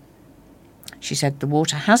morning. She said the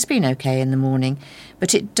water has been okay in the morning,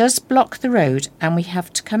 but it does block the road and we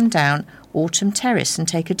have to come down Autumn Terrace and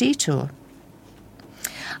take a detour.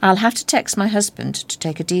 "I'll have to text my husband to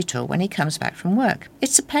take a detour when he comes back from work.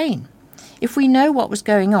 It's a pain. If we know what was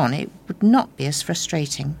going on, it would not be as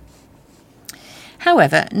frustrating."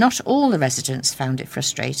 However, not all the residents found it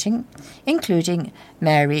frustrating, including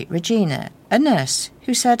Mary Regina, a nurse,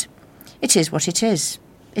 who said, "It is what it is.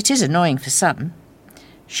 It is annoying for some."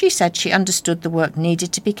 She said she understood the work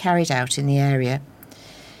needed to be carried out in the area.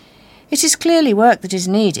 "It is clearly work that is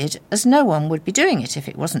needed, as no one would be doing it if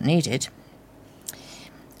it wasn't needed."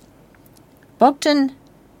 Bogdan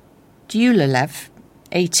Dulalev,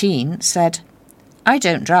 18, said, "I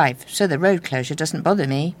don't drive, so the road closure doesn't bother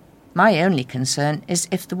me. My only concern is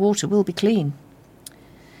if the water will be clean."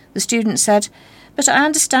 The student said, "But I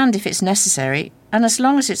understand if it's necessary, and as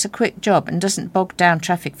long as it's a quick job and doesn't bog down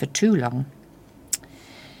traffic for too long."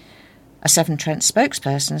 A Severn Trent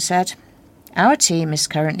spokesperson said, "Our team is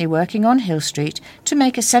currently working on Hill Street to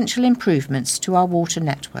make essential improvements to our water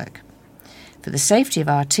network. For the safety of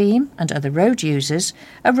our team and other road users,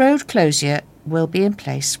 a road closure will be in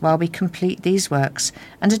place while we complete these works,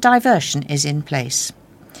 and a diversion is in place.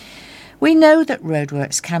 We know that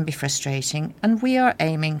roadworks can be frustrating, and we are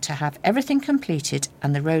aiming to have everything completed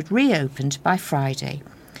and the road reopened by Friday.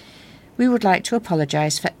 We would like to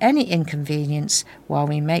apologise for any inconvenience while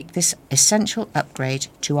we make this essential upgrade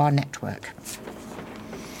to our network."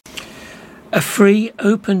 A free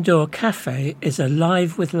open-door cafe is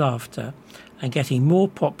alive with laughter and getting more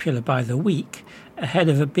popular by the week ahead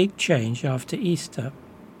of a big change after Easter.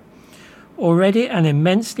 Already an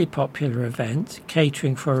immensely popular event,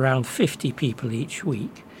 catering for around 50 people each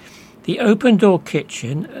week, the Open Door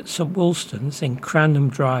Kitchen at St Wolstan's in Cranham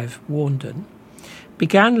Drive, Warndon,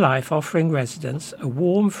 began life offering residents a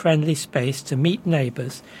warm, friendly space to meet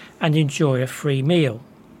neighbours and enjoy a free meal.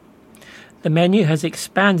 The menu has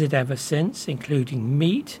expanded ever since, including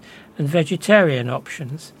meat and vegetarian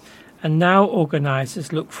options, and now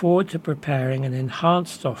organisers look forward to preparing an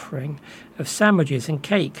enhanced offering of sandwiches and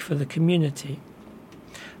cake for the community.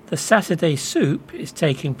 The Saturday Soup is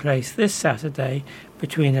taking place this Saturday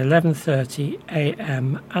between 11:30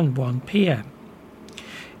 a.m. and 1 p.m.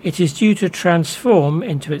 It is due to transform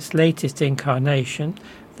into its latest incarnation,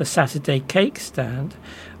 the Saturday Cake Stand,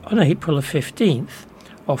 on April the 15th,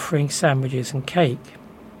 offering sandwiches and cake.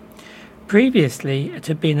 Previously, it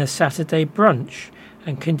had been a Saturday brunch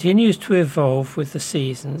and continues to evolve with the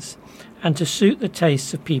seasons and to suit the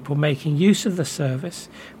tastes of people making use of the service,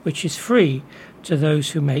 which is free to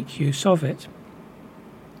those who make use of it.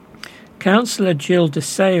 Councillor Jill de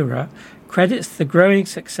Serra credits the growing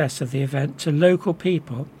success of the event to local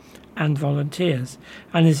people and volunteers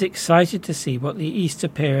and is excited to see what the Easter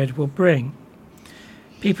period will bring.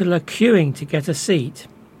 People are queuing to get a seat.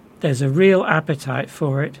 There's a real appetite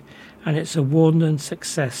for it, and it's a Warndon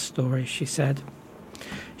success story, she said.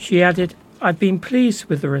 She added, "I've been pleased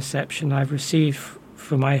with the reception I've received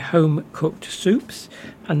for my home-cooked soups,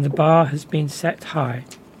 and the bar has been set high."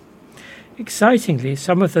 Excitingly,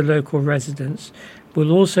 some of the local residents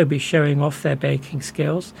will also be showing off their baking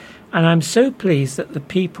skills, and I'm so pleased that the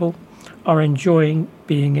people are enjoying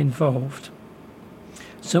being involved.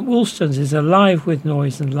 St Wolstan's is alive with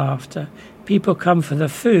noise and laughter. People come for the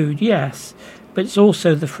food, yes, but it's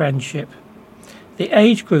also the friendship. The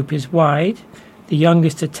age group is wide, the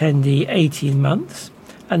youngest attendee 18 months,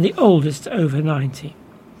 and the oldest over 90.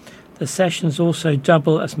 The sessions also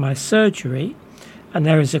double as my surgery, and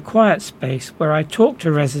there is a quiet space where I talk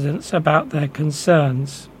to residents about their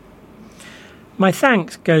concerns. My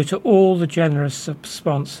thanks go to all the generous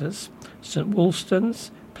sponsors, St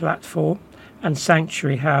Wolstan's, Platform and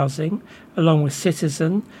Sanctuary Housing, along with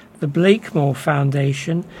Citizen, the Blakemore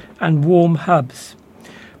Foundation and Warm Hubs.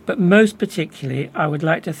 But most particularly, I would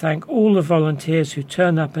like to thank all the volunteers who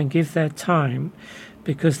turn up and give their time,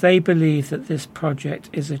 because they believe that this project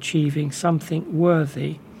is achieving something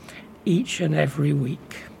worthy each and every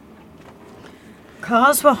week.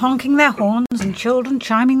 Cars were honking their horns and children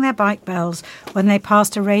chiming their bike bells when they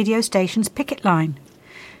passed a radio station's picket line.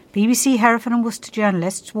 BBC Hereford and Worcester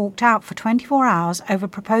journalists walked out for 24 hours over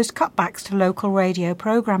proposed cutbacks to local radio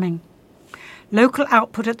programming. Local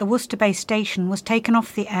output at the Worcester-based station was taken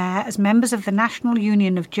off the air as members of the National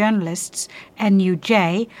Union of Journalists,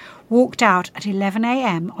 NUJ, walked out at 11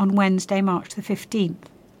 a.m. on Wednesday, March the 15th.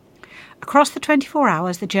 Across the 24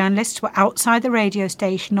 hours, the journalists were outside the radio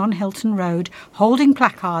station on Hilton Road, holding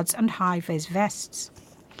placards and high-vis vests.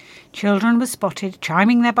 Children were spotted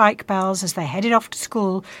chiming their bike bells as they headed off to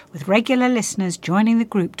school, with regular listeners joining the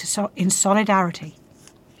group in solidarity.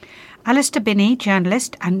 Alistair Binney,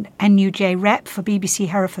 journalist and NUJ rep for BBC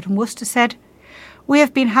Hereford and Worcester, said, "We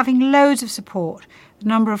have been having loads of support. The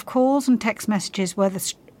number of calls and text messages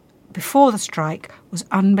before the strike was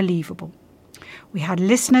unbelievable. We had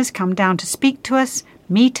listeners come down to speak to us,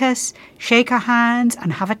 meet us, shake our hands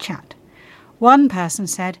and have a chat. One person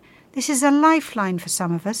said, 'This is a lifeline for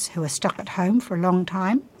some of us who are stuck at home for a long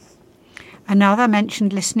time.' Another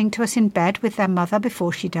mentioned listening to us in bed with their mother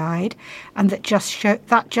before she died, and that just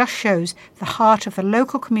shows the heart of the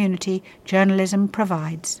local community journalism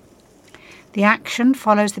provides." The action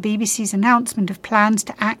follows the BBC's announcement of plans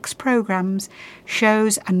to axe programmes,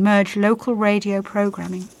 shows and merge local radio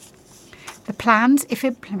programming. The plans, if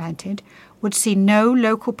implemented, would see no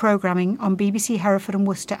local programming on BBC Hereford and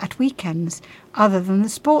Worcester at weekends other than the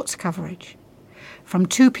sports coverage. From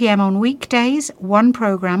 2 p.m. on weekdays, one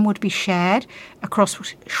programme would be shared across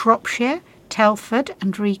Shropshire, Telford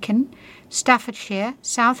and Wrekin, Staffordshire,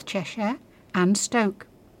 South Cheshire and Stoke.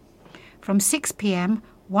 From 6 p.m,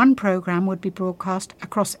 one programme would be broadcast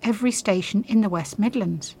across every station in the West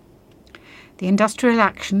Midlands. The industrial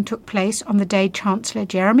action took place on the day Chancellor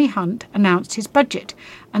Jeremy Hunt announced his budget,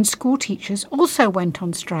 and school teachers also went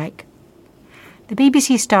on strike. The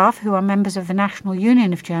BBC staff, who are members of the National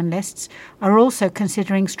Union of Journalists, are also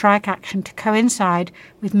considering strike action to coincide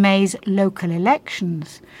with May's local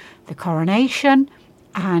elections, the coronation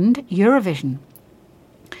and Eurovision.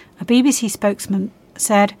 A BBC spokesman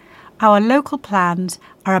said, "Our local plans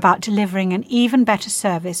are about delivering an even better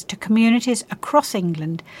service to communities across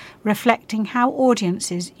England, reflecting how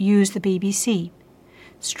audiences use the BBC,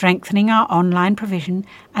 strengthening our online provision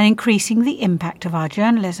and increasing the impact of our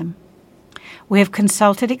journalism. We have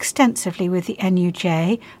consulted extensively with the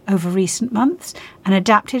NUJ over recent months and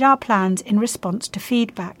adapted our plans in response to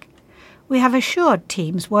feedback. We have assured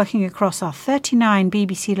teams working across our 39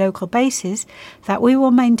 BBC local bases that we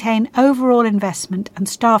will maintain overall investment and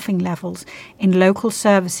staffing levels in local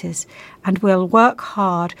services and will work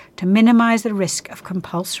hard to minimise the risk of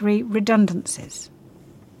compulsory redundancies."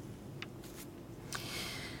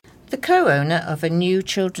 The co-owner of a new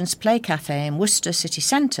children's play cafe in Worcester city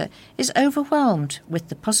centre is overwhelmed with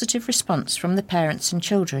the positive response from the parents and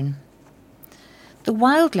children. The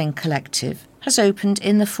Wildling Collective has opened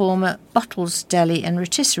in the former Bottles Deli and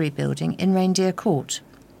Rotisserie building in Reindeer Court.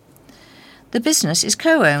 The business is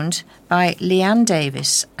co-owned by Leanne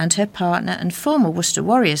Davis and her partner and former Worcester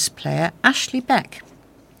Warriors player Ashley Beck.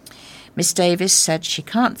 Miss Davis said she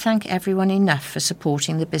can't thank everyone enough for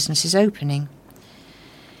supporting the business's opening.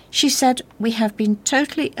 She said, "We have been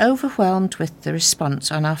totally overwhelmed with the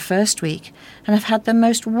response on our first week and have had the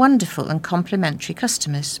most wonderful and complimentary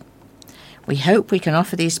customers. We hope we can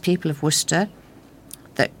offer these people of Worcester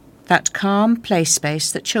that calm play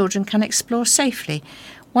space that children can explore safely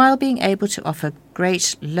while being able to offer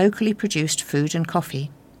great locally produced food and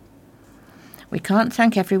coffee. We can't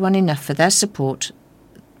thank everyone enough for their support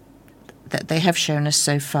that they have shown us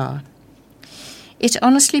so far. It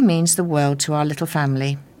honestly means the world to our little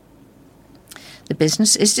family." The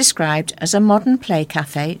business is described as a modern play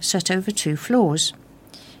cafe set over 2 floors.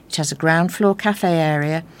 It has a ground floor cafe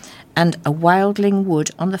area and a Wildling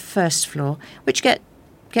Wood on the first floor, which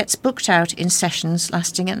gets booked out in sessions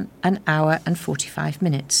lasting an hour and 45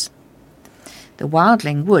 minutes. The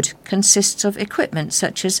Wildling Wood consists of equipment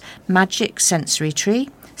such as magic sensory tree,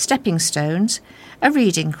 stepping stones, a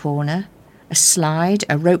reading corner, a slide,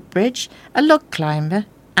 a rope bridge, a log climber,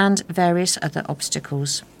 and various other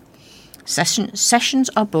obstacles. Sessions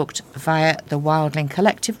are booked via the Wildling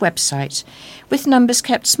Collective website, with numbers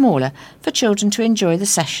kept smaller for children to enjoy the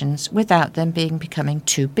sessions without them becoming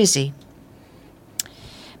too busy.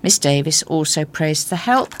 Miss Davis also praised the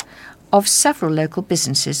help of several local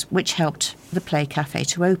businesses which helped the Play Cafe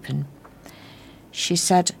to open. She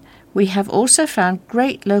said, "We have also found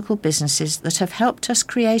great local businesses that have helped us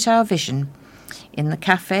create our vision in the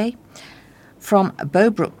cafe, from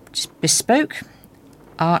Bowbrook Bespoke,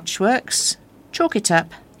 Archworks, Chalk It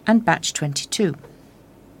Up and Batch 22.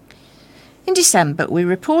 In December, we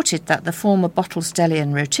reported that the former Bottles Deli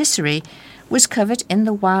and Rotisserie was covered in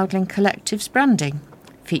the Wildling Collective's branding,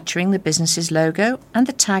 featuring the business's logo and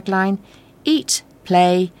the tagline, "Eat,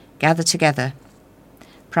 play, gather together."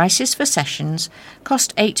 Prices for sessions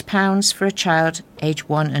cost £8 for a child aged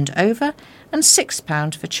 1 and over and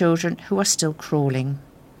 £6 for children who are still crawling.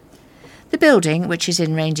 The building, which is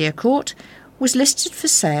in Reindeer Court, was listed for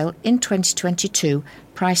sale in 2022,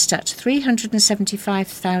 priced at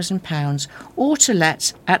 £375,000 or to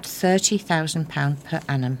let at £30,000 per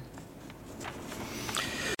annum.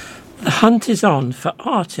 The hunt is on for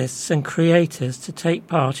artists and creators to take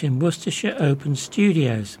part in Worcestershire Open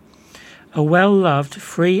Studios, a well-loved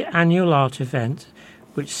free annual art event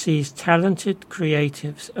which sees talented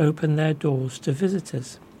creatives open their doors to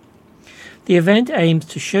visitors. The event aims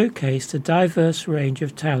to showcase the diverse range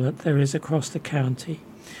of talent there is across the county: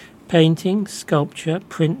 painting, sculpture,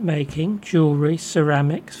 printmaking, jewellery,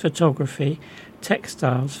 ceramics, photography,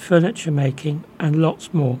 textiles, furniture making and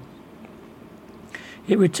lots more.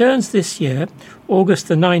 It returns this year, August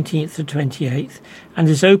the 19th to 28th, and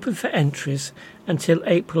is open for entries until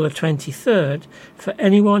April the 23rd for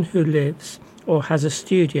anyone who lives or has a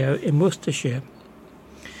studio in Worcestershire.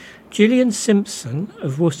 Gillian Simpson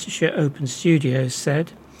of Worcestershire Open Studios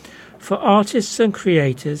said, "For artists and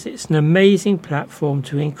creators, it's an amazing platform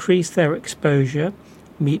to increase their exposure,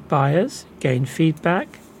 meet buyers, gain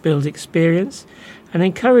feedback, build experience, and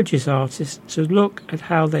encourages artists to look at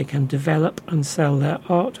how they can develop and sell their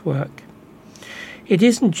artwork. It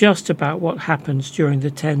isn't just about what happens during the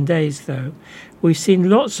 10 days, though. We've seen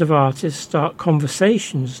lots of artists start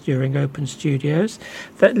conversations during Open Studios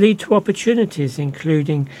that lead to opportunities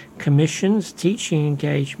including commissions, teaching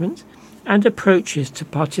engagement, and approaches to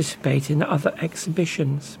participate in other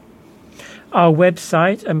exhibitions. Our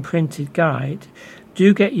website and printed guide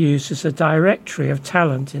do get used as a directory of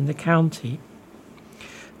talent in the county.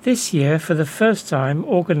 This year, for the first time,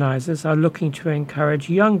 organisers are looking to encourage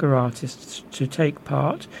younger artists to take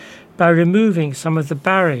part by removing some of the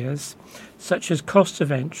barriers, such as cost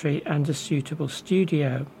of entry and a suitable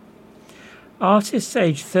studio. Artists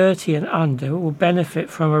aged 30 and under will benefit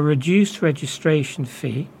from a reduced registration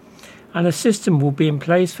fee, and a system will be in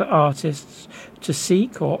place for artists to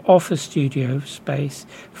seek or offer studio space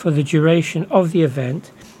for the duration of the event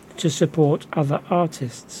to support other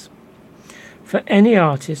artists. For any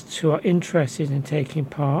artists who are interested in taking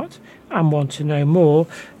part and want to know more,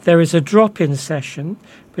 there is a drop-in session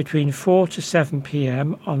between 4 to 7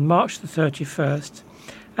 p.m. on March the 31st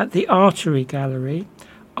at the Artery Gallery,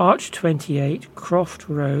 Arch 28, Croft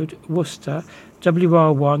Road, Worcester,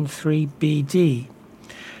 WR1 3BD.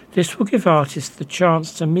 This will give artists the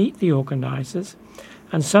chance to meet the organisers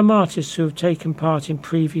and some artists who have taken part in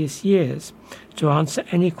previous years to answer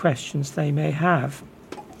any questions they may have.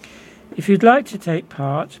 If you'd like to take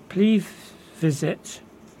part, please visit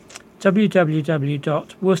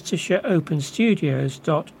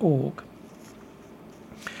www.worcestershireopenstudios.org.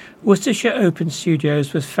 Worcestershire Open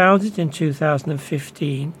Studios was founded in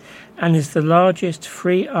 2015 and is the largest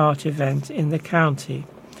free art event in the county.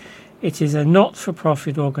 It is a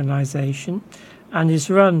not-for-profit organisation and is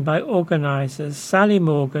run by organisers Sally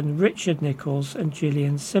Morgan, Richard Nichols and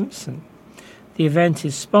Gillian Simpson. The event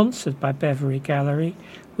is sponsored by Beverley Gallery,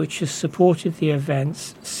 which has supported the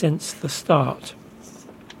events since the start.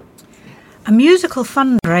 A musical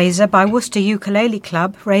fundraiser by Worcester Ukulele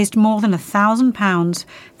Club raised more than £1,000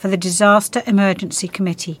 for the Disaster Emergency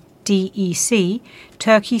Committee, DEC,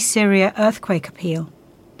 Turkey-Syria earthquake appeal.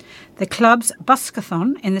 The club's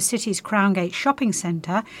buskathon in the city's Crowngate shopping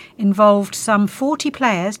centre involved some 40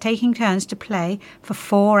 players taking turns to play for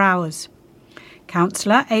 4 hours.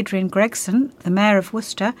 Councillor Adrian Gregson, the Mayor of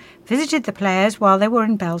Worcester, visited the players while they were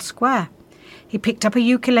in Bell Square. He picked up a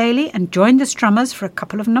ukulele and joined the strummers for a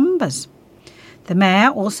couple of numbers. The Mayor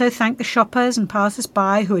also thanked the shoppers and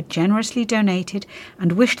passers-by who had generously donated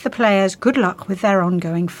and wished the players good luck with their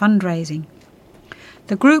ongoing fundraising.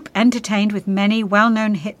 The group entertained with many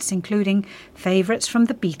well-known hits including favourites from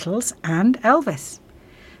the Beatles and Elvis.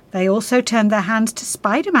 They also turned their hands to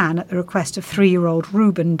Spider-Man at the request of 3-year-old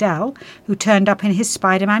Reuben Dell, who turned up in his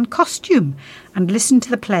Spider-Man costume and listened to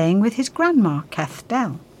the playing with his grandma, Kath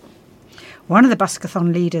Dell. One of the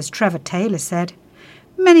buskathon leaders, Trevor Taylor, said,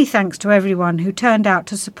 "Many thanks to everyone who turned out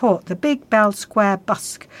to support the Big Bell Square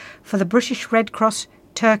busk for the British Red Cross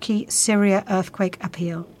Turkey-Syria earthquake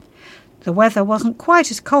appeal. The weather wasn't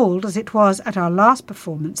quite as cold as it was at our last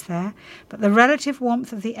performance there, but the relative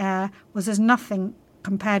warmth of the air was as nothing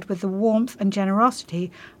compared with the warmth and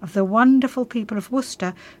generosity of the wonderful people of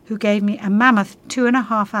Worcester who gave me a mammoth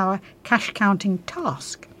 2.5-hour cash-counting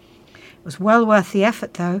task. It was well worth the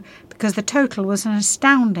effort, though, because the total was an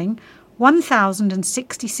astounding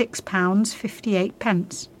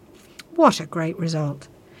 £1,066.58. What a great result!"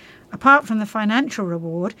 Apart from the financial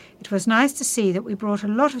reward, it was nice to see that we brought a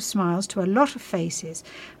lot of smiles to a lot of faces,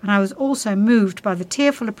 and I was also moved by the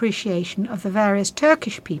tearful appreciation of the various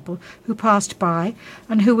Turkish people who passed by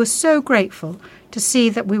and who were so grateful to see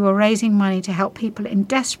that we were raising money to help people in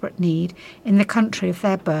desperate need in the country of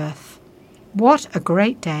their birth. What a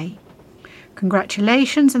great day!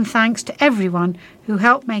 Congratulations and thanks to everyone who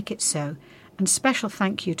helped make it so, and special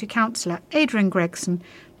thank you to Councillor Adrian Gregson,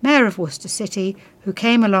 Mayor of Worcester City, who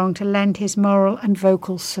came along to lend his moral and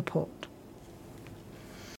vocal support.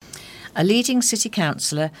 A leading city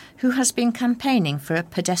councillor who has been campaigning for a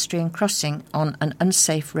pedestrian crossing on an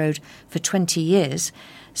unsafe road for 20 years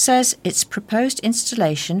says its proposed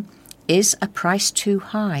installation is a price too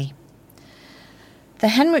high. The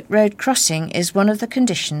Henwick Road crossing is one of the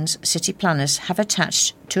conditions city planners have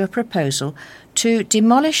attached to a proposal to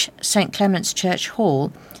demolish St Clement's Church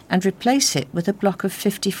Hall and replace it with a block of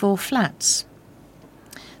 54 flats.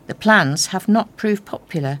 The plans have not proved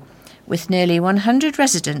popular, with nearly 100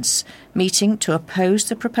 residents meeting to oppose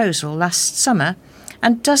the proposal last summer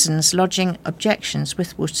and dozens lodging objections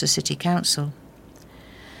with Worcester City Council.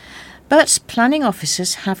 But planning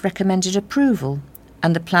officers have recommended approval,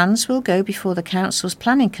 and the plans will go before the Council's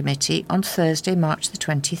Planning Committee on Thursday, March the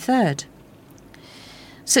 23rd.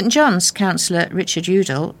 St John's Councillor Richard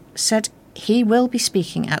Udall said he will be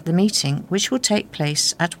speaking at the meeting, which will take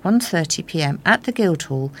place at 1:30 p.m. at the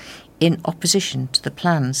Guildhall in opposition to the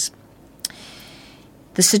plans.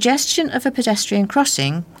 The suggestion of a pedestrian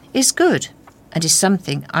crossing is good and is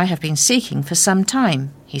something I have been seeking for some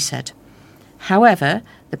time, he said. However,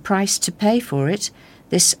 the price to pay for it,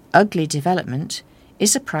 this ugly development,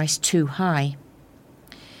 is a price too high.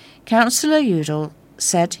 Councillor Udall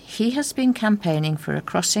said he has been campaigning for a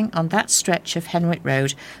crossing on that stretch of Henwick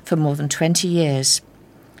Road for more than 20 years.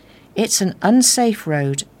 It's an unsafe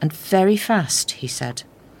road and very fast, he said.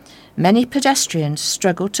 Many pedestrians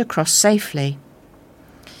struggle to cross safely.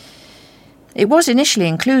 It was initially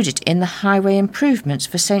included in the highway improvements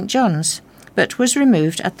for St John's, but was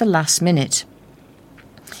removed at the last minute.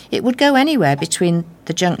 It would go anywhere between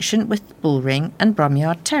the junction with Bullring and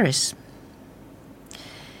Bromyard Terrace.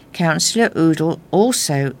 Councillor Udall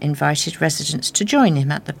also invited residents to join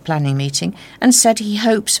him at the planning meeting and said he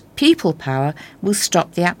hopes people power will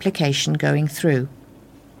stop the application going through.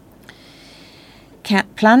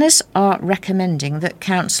 Planners are recommending that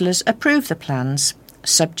councillors approve the plans,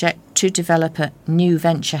 subject to developer New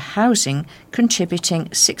Venture Housing contributing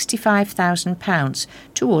 £65,000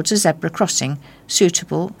 towards a zebra crossing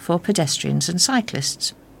suitable for pedestrians and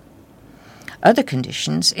cyclists. Other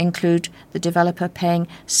conditions include the developer paying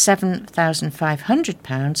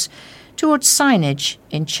 £7,500 towards signage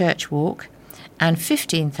in Church Walk and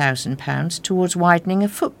 £15,000 towards widening a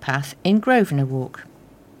footpath in Grosvenor Walk.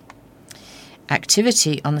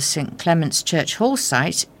 Activity on the St Clement's Church Hall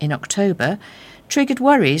site in October triggered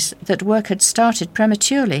worries that work had started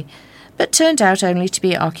prematurely, but turned out only to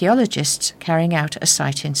be archaeologists carrying out a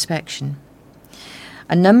site inspection.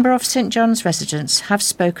 A number of St John's residents have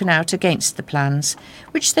spoken out against the plans,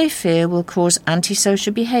 which they fear will cause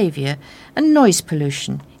antisocial behaviour and noise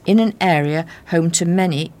pollution in an area home to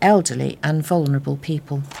many elderly and vulnerable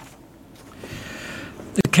people.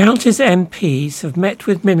 The county's MPs have met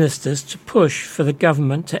with ministers to push for the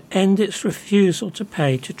government to end its refusal to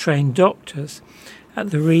pay to train doctors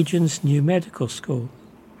at the region's new medical school.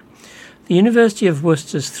 The University of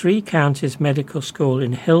Worcester's Three Counties Medical School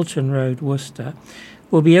in Hilton Road, Worcester,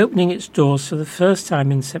 will be opening its doors for the first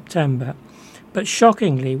time in September, but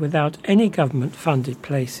shockingly without any government-funded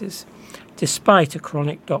places, despite a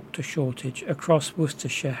chronic doctor shortage across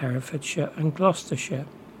Worcestershire, Herefordshire and Gloucestershire.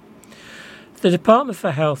 The Department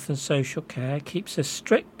for Health and Social Care keeps a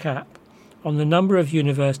strict cap on the number of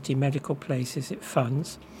university medical places it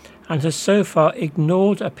funds and has so far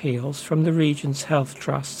ignored appeals from the region's health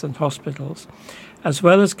trusts and hospitals, as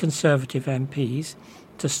well as Conservative MPs,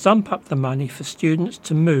 to stump up the money for students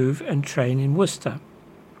to move and train in Worcester.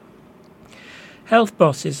 Health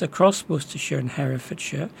bosses across Worcestershire and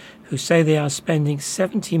Herefordshire, who say they are spending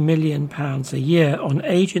 £70 million a year on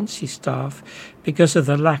agency staff because of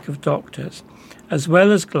the lack of doctors, as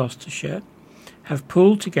well as Gloucestershire, have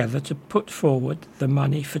pooled together to put forward the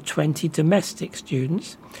money for 20 domestic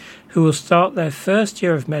students who will start their first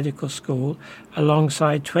year of medical school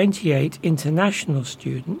alongside 28 international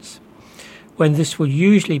students, when this will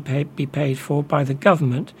usually be paid for by the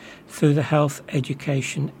government through the Health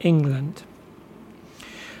Education England.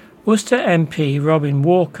 Worcester MP Robin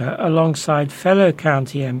Walker, alongside fellow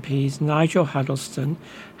county MPs Nigel Huddleston,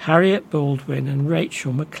 Harriet Baldwin and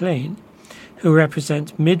Rachel McLean, who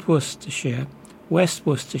represent Mid Worcestershire, West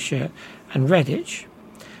Worcestershire and Redditch,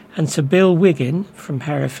 and Sir Bill Wiggin from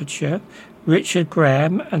Herefordshire, Richard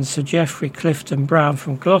Graham and Sir Geoffrey Clifton Brown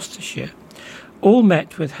from Gloucestershire all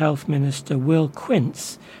met with Health Minister Will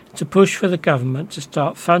Quince to push for the government to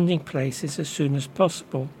start funding places as soon as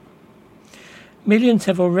possible. Millions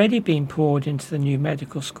have already been poured into the new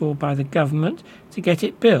medical school by the government to get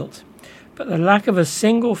it built, but the lack of a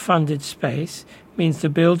single funded space means the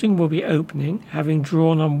building will be opening having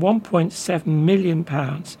drawn on £1.7 million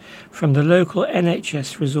from the local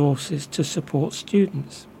NHS resources to support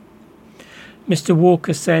students. Mr.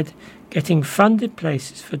 Walker said, "Getting funded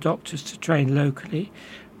places for doctors to train locally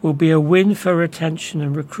will be a win for retention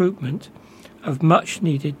and recruitment of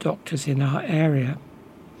much-needed doctors in our area."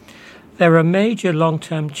 There are major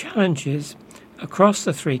long-term challenges across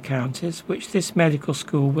the 3 counties which this medical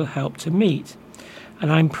school will help to meet,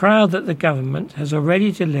 and I'm proud that the government has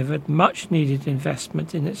already delivered much-needed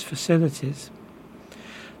investment in its facilities.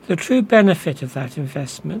 The true benefit of that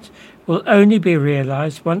investment will only be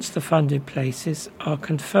realised once the funded places are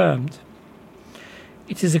confirmed.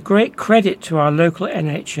 It is a great credit to our local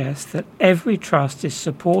NHS that every trust is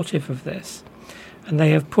supportive of this, and they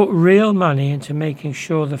have put real money into making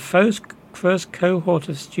sure the first cohort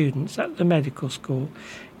of students at the medical school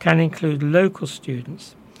can include local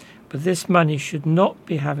students, but this money should not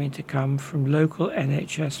be having to come from local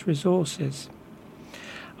NHS resources.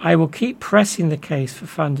 I will keep pressing the case for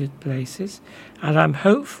funded places, and I'm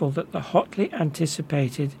hopeful that the hotly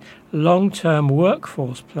anticipated long-term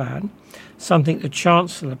workforce plan, something the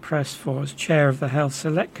Chancellor pressed for as chair of the Health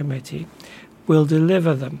Select Committee, will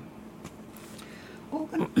deliver them.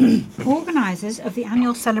 Organisers of the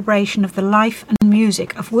annual celebration of the life and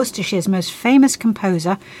music of Worcestershire's most famous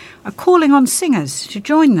composer are calling on singers to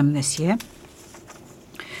join them this year.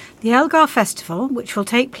 The Elgar Festival, which will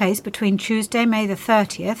take place between Tuesday, May the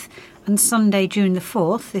 30th and Sunday, June the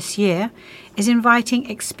 4th this year, is inviting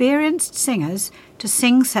experienced singers to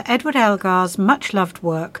sing Sir Edward Elgar's much-loved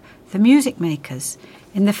work, The Music Makers,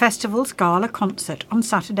 in the festival's gala concert on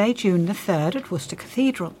Saturday, June the 3rd at Worcester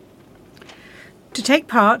Cathedral. To take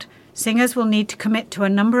part, singers will need to commit to a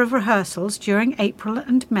number of rehearsals during April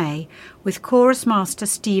and May with chorus master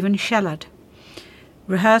Stephen Shellard.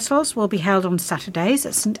 Rehearsals will be held on Saturdays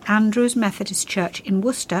at St Andrew's Methodist Church in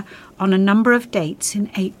Worcester on a number of dates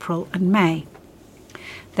in April and May.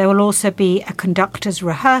 There will also be a conductor's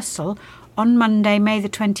rehearsal on Monday, May the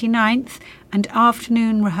 29th, and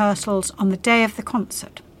afternoon rehearsals on the day of the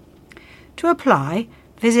concert. To apply,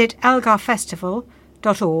 visit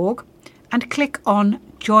elgarfestival.org and click on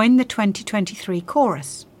Join the 2023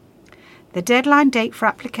 Chorus. The deadline date for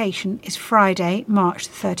application is Friday, March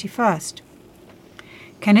the 31st.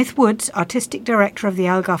 Kenneth Woods, Artistic Director of the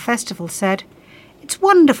Elgar Festival, said, "It's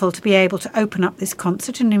wonderful to be able to open up this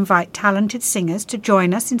concert and invite talented singers to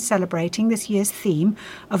join us in celebrating this year's theme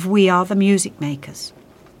of We Are the Music Makers.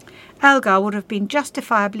 Elgar would have been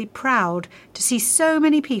justifiably proud to see so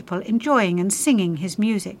many people enjoying and singing his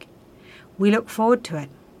music. We look forward to it."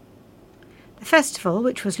 The festival,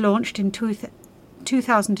 which was launched in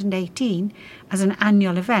 2018 as an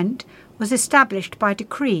annual event, was established by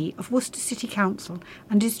decree of Worcester City Council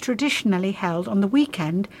and is traditionally held on the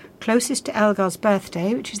weekend closest to Elgar's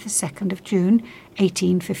birthday, which is the 2nd of June,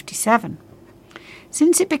 1857.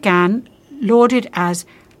 Since it began, lauded as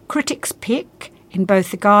critics' pick in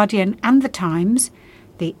both The Guardian and The Times,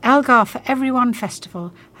 the Elgar for Everyone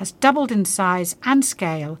Festival has doubled in size and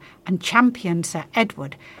scale and championed Sir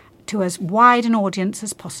Edward to as wide an audience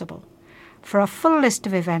as possible. For a full list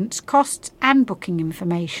of events, costs and booking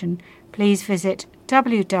information, please visit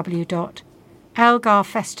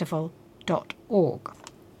www.elgarfestival.org.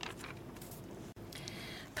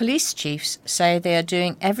 Police chiefs say they are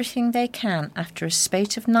doing everything they can after a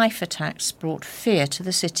spate of knife attacks brought fear to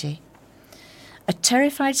the city. A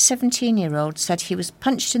terrified 17-year-old said he was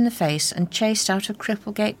punched in the face and chased out of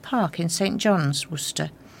Cripplegate Park in St John's, Worcester,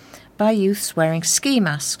 by youths wearing ski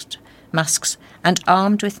masks and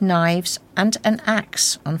armed with knives and an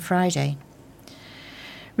axe on Friday.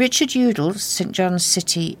 Richard Udall, St John's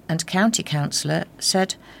City and County Councillor,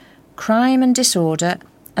 said, "Crime and disorder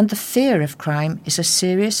and the fear of crime is a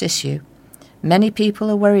serious issue. Many people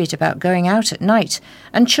are worried about going out at night,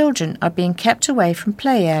 and children are being kept away from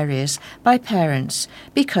play areas by parents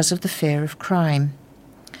because of the fear of crime.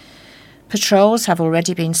 Patrols have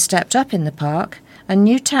already been stepped up in the park, and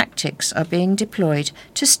new tactics are being deployed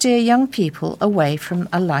to steer young people away from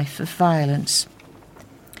a life of violence."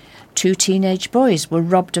 2 teenage boys were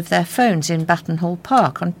robbed of their phones in Battenhall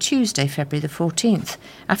Park on Tuesday, February the 14th,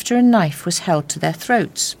 after a knife was held to their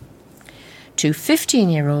throats. 2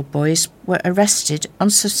 15-year-old boys were arrested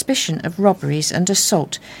on suspicion of robberies and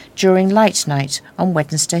assault during Light Night on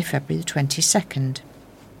Wednesday, February the 22nd.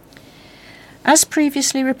 As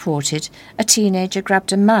previously reported, a teenager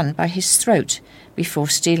grabbed a man by his throat before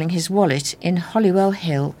stealing his wallet in Holywell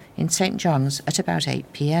Hill in St John's at about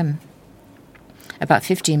 8 p.m. About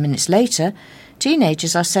 15 minutes later,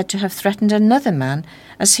 teenagers are said to have threatened another man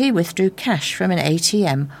as he withdrew cash from an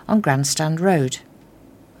ATM on Grandstand Road.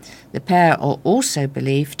 The pair are also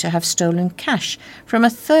believed to have stolen cash from a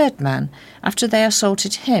third man after they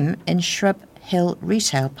assaulted him in Shrub Hill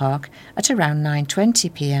Retail Park at around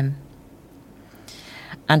 9:20 p.m.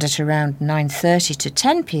 And at around 9:30 to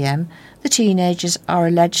 10 p.m, the teenagers are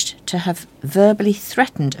alleged to have verbally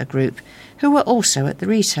threatened a group who were also at the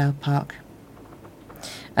retail park.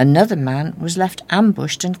 Another man was left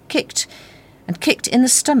ambushed and kicked in the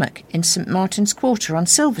stomach in St Martin's Quarter on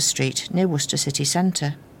Silver Street near Worcester City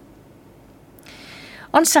Centre.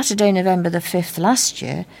 On Saturday, November the 5th last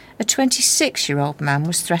year, a 26-year-old man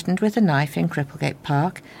was threatened with a knife in Cripplegate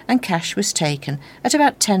Park and cash was taken at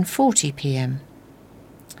about 10:40 p.m.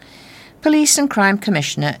 Police and Crime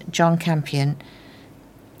Commissioner John Campion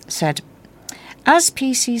said, "As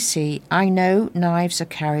PCC, I know knives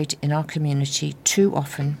are carried in our community too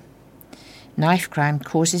often. Knife crime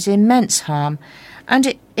causes immense harm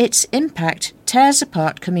and its impact tears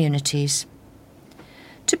apart communities.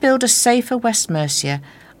 To build a safer West Mercia,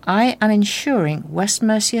 I am ensuring West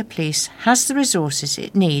Mercia Police has the resources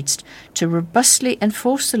it needs to robustly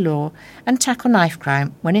enforce the law and tackle knife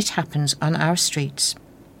crime when it happens on our streets."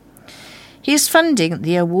 He is funding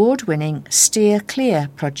the award-winning Steer Clear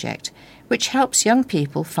project, which helps young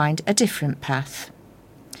people find a different path.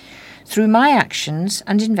 Through my actions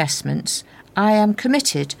and investments, I am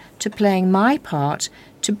committed to playing my part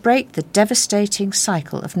to break the devastating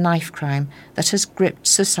cycle of knife crime that has gripped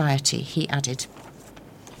society, he added.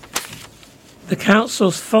 The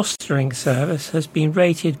Council's fostering service has been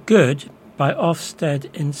rated good by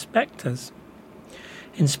Ofsted inspectors.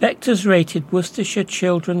 Inspectors rated Worcestershire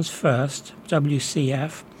Children's First,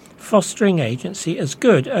 WCF, fostering agency as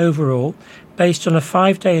good overall based on a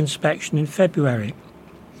 5-day inspection in February.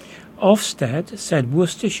 Ofsted said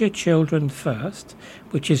Worcestershire Children First,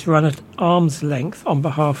 which is run at arm's length on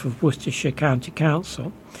behalf of Worcestershire County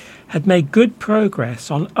Council, had made good progress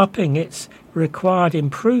on upping its required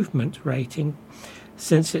improvement rating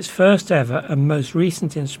since its first ever and most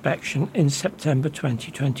recent inspection in September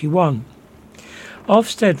 2021.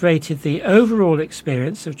 Ofsted rated the overall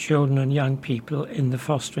experience of children and young people in the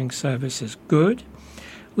fostering service as good,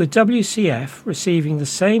 with WCF receiving the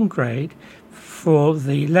same grade for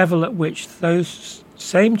the level at which those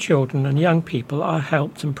same children and young people are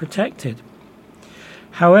helped and protected.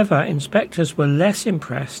 However, inspectors were less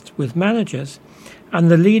impressed with managers and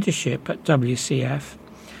the leadership at WCF,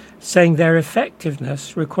 saying their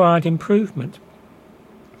effectiveness required improvement.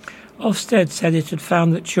 Ofsted said it had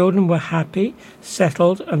found that children were happy,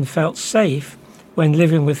 settled and felt safe when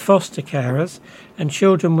living with foster carers, and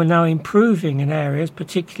children were now improving in areas,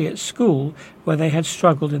 particularly at school, where they had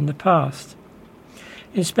struggled in the past.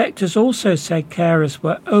 Inspectors also said carers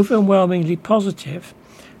were overwhelmingly positive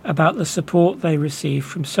about the support they received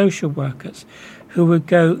from social workers who would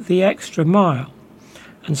go the extra mile,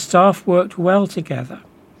 and staff worked well together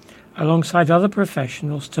alongside other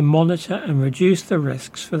professionals to monitor and reduce the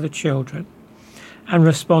risks for the children and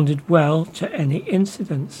responded well to any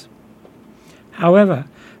incidents. However,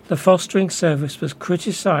 the fostering service was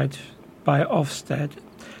criticised by Ofsted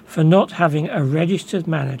for not having a registered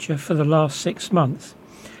manager for the last 6 months,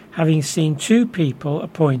 having seen 2 people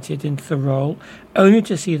appointed into the role only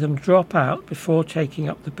to see them drop out before taking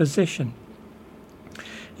up the position.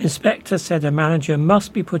 Inspector said a manager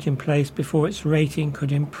must be put in place before its rating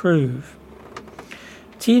could improve.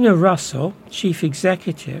 Tina Russell, Chief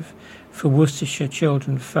Executive for Worcestershire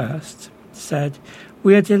Children First, said,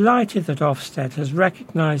 "We are delighted that Ofsted has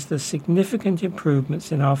recognised the significant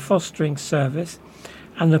improvements in our fostering service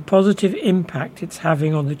and the positive impact it's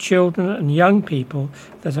having on the children and young people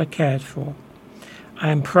that are cared for. I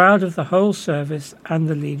am proud of the whole service and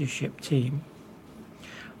the leadership team."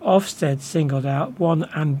 Ofsted singled out one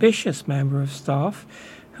ambitious member of staff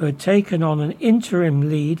who had taken on an interim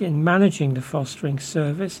lead in managing the fostering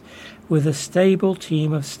service with a stable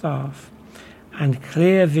team of staff and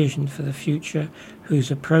clear vision for the future, whose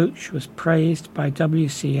approach was praised by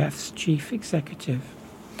WCF's Chief Executive.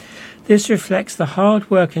 "This reflects the hard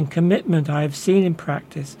work and commitment I have seen in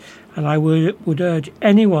practice, and I would urge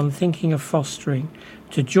anyone thinking of fostering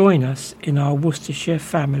to join us in our Worcestershire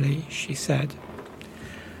family," she said.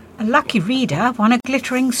 A lucky reader won a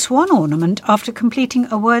glittering swan ornament after completing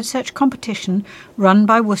a word search competition run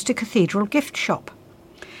by Worcester Cathedral Gift Shop.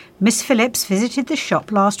 Miss Phillips visited the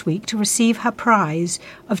shop last week to receive her prize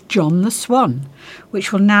of John the Swan,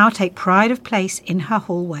 which will now take pride of place in her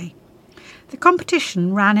hallway. The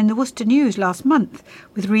competition ran in the Worcester News last month,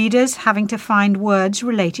 with readers having to find words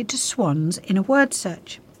related to swans in a word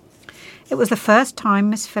search. It was the first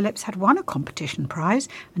time Miss Phillips had won a competition prize,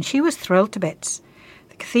 and she was thrilled to bits.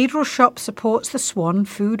 The Cathedral Shop supports the Swan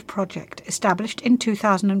Food Project, established in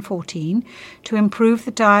 2014 to improve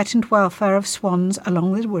the diet and welfare of swans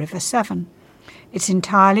along the River Severn. It's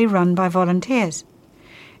entirely run by volunteers.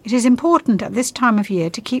 It is important at this time of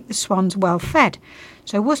year to keep the swans well fed,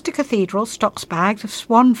 so Worcester Cathedral stocks bags of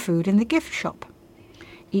swan food in the gift shop.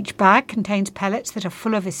 Each bag contains pellets that are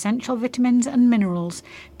full of essential vitamins and minerals,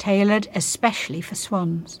 tailored especially for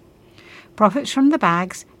swans. Profits from the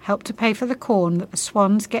bags help to pay for the corn that the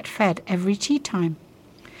swans get fed every tea time.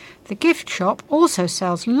 The gift shop also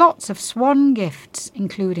sells lots of swan gifts,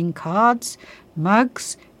 including cards,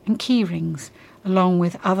 mugs and key rings, along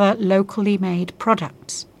with other locally made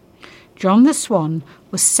products. John the Swan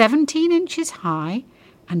was 17 inches high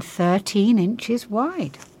and 13 inches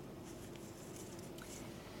wide.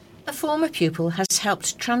 A former pupil has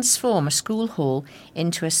helped transform a school hall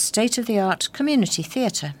into a state-of-the-art community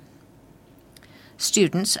theatre.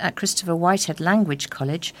 Students at Christopher Whitehead Language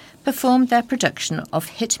College performed their production of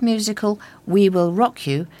hit musical We Will Rock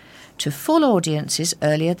You to full audiences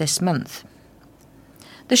earlier this month.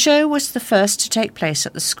 The show was the first to take place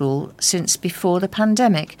at the school since before the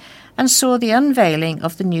pandemic and saw the unveiling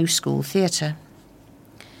of the new school theatre.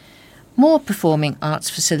 More performing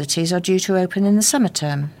arts facilities are due to open in the summer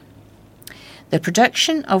term. The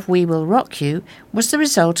production of We Will Rock You was the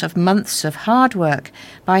result of months of hard work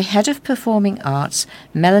by Head of Performing Arts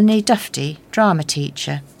Melanie Dufty, drama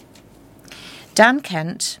teacher, Dan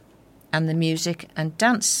Kent and the Music and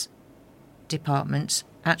Dance departments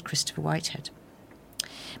at Christopher Whitehead.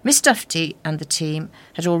 Miss Dufty and the team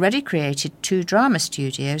had already created 2 drama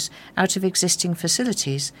studios out of existing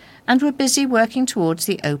facilities and were busy working towards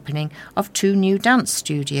the opening of 2 new dance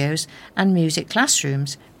studios and music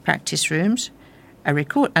classrooms, practice rooms, a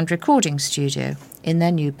recording studio in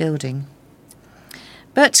their new building.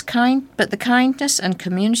 But the kindness and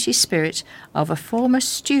community spirit of a former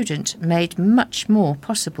student made much more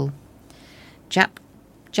possible. Jack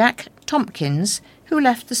Tompkins, who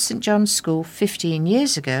left the St John's School 15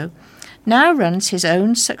 years ago, now runs his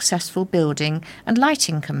own successful building and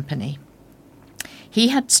lighting company. He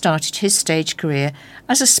had started his stage career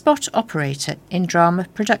as a spot operator in drama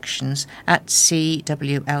productions at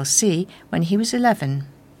CWLC when he was 11.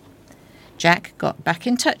 Jack got back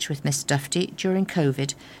in touch with Miss Dufty during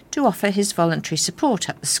COVID to offer his voluntary support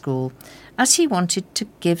at the school, as he wanted to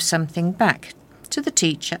give something back to the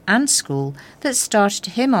teacher and school that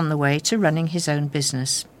started him on the way to running his own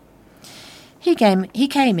business. He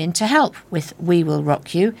came in to help with We Will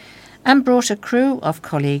Rock You and brought a crew of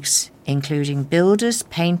colleagues, including builders,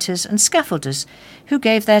 painters and scaffolders, who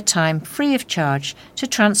gave their time free of charge to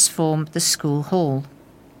transform the school hall.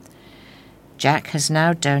 Jack has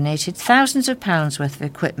now donated thousands of pounds worth of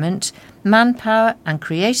equipment, manpower and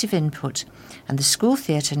creative input, and the school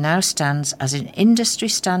theatre now stands as an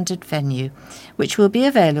industry-standard venue, which will be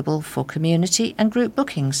available for community and group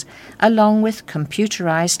bookings, along with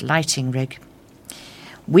computerised lighting rig.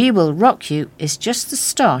 We Will Rock You is just the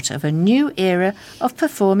start of a new era of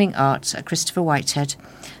performing arts at Christopher Whitehead,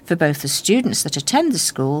 for both the students that attend the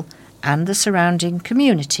school and the surrounding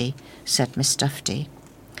community, said Miss Dufty.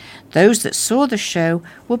 Those that saw the show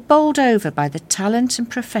were bowled over by the talent and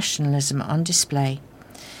professionalism on display.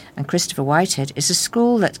 And Christopher Whitehead is a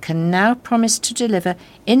school that can now promise to deliver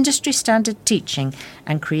industry-standard teaching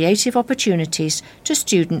and creative opportunities to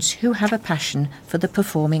students who have a passion for the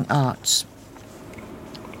performing arts.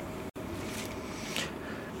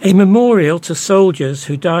 A memorial to soldiers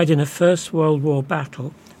who died in a First World War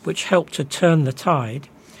battle, which helped to turn the tide,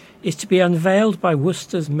 is to be unveiled by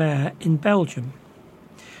Worcester's mayor in Belgium.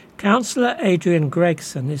 Councillor Adrian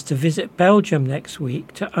Gregson is to visit Belgium next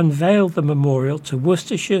week to unveil the memorial to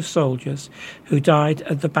Worcestershire soldiers who died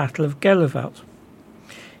at the Battle of Gheluvelt.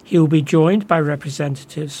 He will be joined by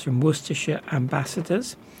representatives from Worcestershire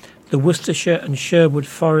Ambassadors, the Worcestershire and Sherwood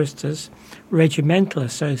Foresters Regimental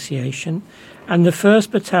Association, and the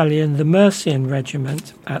 1st Battalion, the Mercian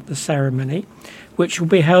Regiment, at the ceremony, which will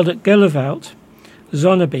be held at Gheluvelt,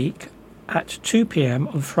 Zonnebeek, at 2 p.m.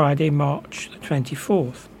 on Friday, March the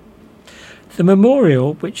 24th. The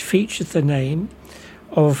memorial, which features the name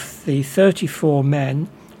of the 34 men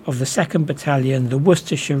of the 2nd Battalion, the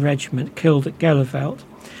Worcestershire Regiment, killed at Gheluvelt,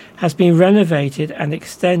 has been renovated and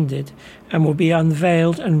extended and will be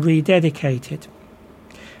unveiled and rededicated.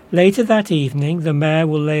 Later that evening, the Mayor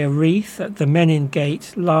will lay a wreath at the Menin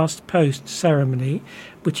Gate last post ceremony,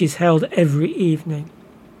 which is held every evening.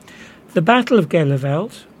 The Battle of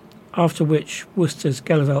Gheluvelt, after which Worcester's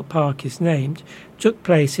Gheluvelt Park is named, took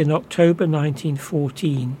place in October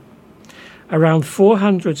 1914. Around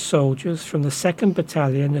 400 soldiers from the 2nd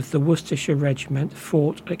Battalion of the Worcestershire Regiment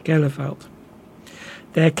fought at Gheluvelt.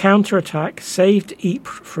 Their counterattack saved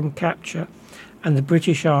Ypres from capture and the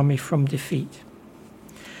British Army from defeat.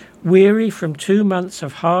 Weary from 2 months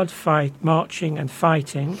of hard marching and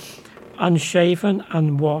fighting, unshaven,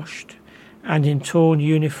 unwashed, and in torn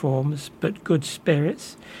uniforms, but good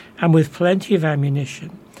spirits, and with plenty of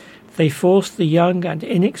ammunition, they forced the young and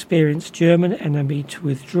inexperienced German enemy to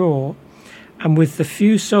withdraw, and with the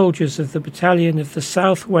few soldiers of the battalion of the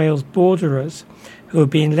South Wales Borderers who had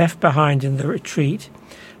been left behind in the retreat,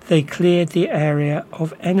 they cleared the area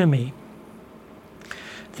of enemy.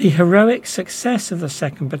 The heroic success of the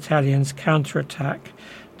 2nd Battalion's counterattack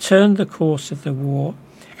turned the course of the war,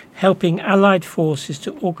 helping Allied forces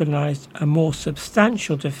to organise a more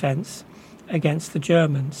substantial defence against the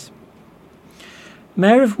Germans.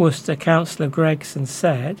 Mayor of Worcester, Councillor Gregson,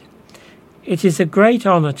 said, "It is a great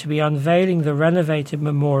honour to be unveiling the renovated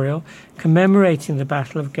memorial commemorating the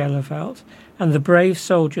Battle of Gheluvelt and the brave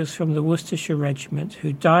soldiers from the Worcestershire Regiment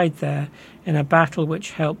who died there in a battle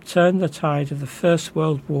which helped turn the tide of the First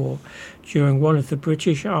World War during one of the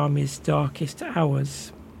British Army's darkest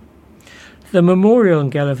hours." The memorial in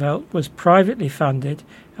Gheluvelt was privately funded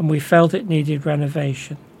and we felt it needed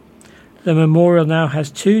renovation. The memorial now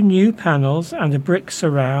has 2 new panels and a brick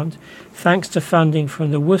surround, thanks to funding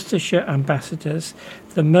from the Worcestershire Ambassadors,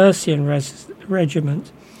 the Mercian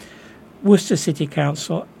Regiment, Worcester City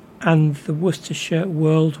Council and the Worcestershire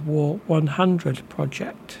World War 100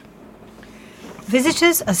 project.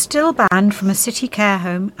 Visitors are still banned from a city care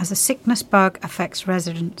home as a sickness bug affects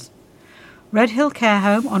residents. Redhill Care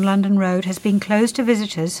Home on London Road has been closed to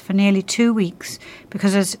visitors for nearly 2 weeks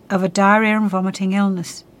because of a diarrhoea and vomiting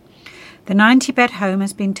illness. The 90-bed home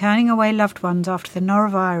has been turning away loved ones after the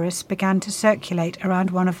norovirus began to circulate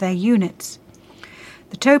around one of their units.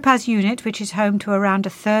 The Topaz unit, which is home to around a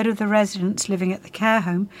third of the residents living at the care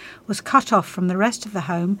home, was cut off from the rest of the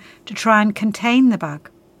home to try and contain the bug.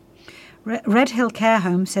 Redhill Care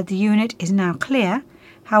Home said the unit is now clear.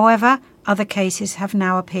 However, other cases have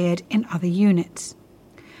now appeared in other units.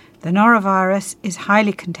 The norovirus is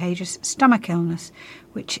highly contagious stomach illness,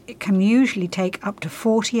 which can usually take up to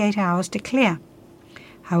 48 hours to clear.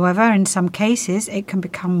 However, in some cases, it can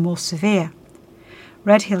become more severe.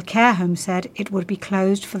 Redhill Care Home said it would be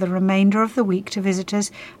closed for the remainder of the week to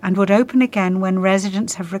visitors and would open again when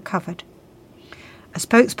residents have recovered. A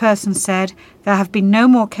spokesperson said there have been no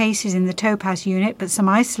more cases in the Topaz unit, but some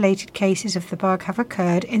isolated cases of the bug have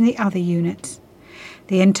occurred in the other units.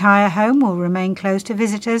 The entire home will remain closed to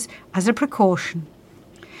visitors as a precaution.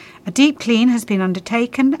 A deep clean has been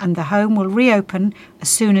undertaken and the home will reopen as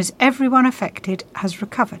soon as everyone affected has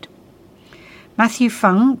recovered. Matthew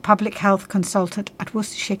Fung, public health consultant at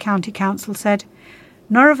Worcestershire County Council, said,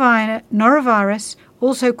 Norovirus,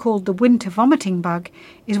 also called the winter vomiting bug,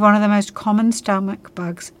 is one of the most common stomach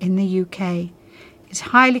bugs in the UK. It's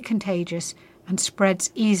highly contagious and spreads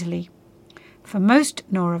easily. For most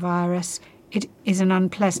norovirus, it is an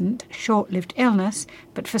unpleasant, short-lived illness,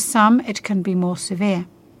 but for some it can be more severe.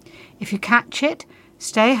 If you catch it,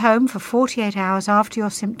 stay home for 48 hours after your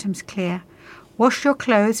symptoms clear. Wash your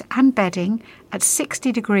clothes and bedding at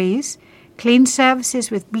 60 degrees, clean surfaces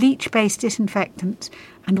with bleach-based disinfectants,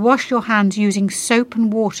 and wash your hands using soap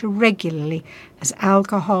and water regularly, as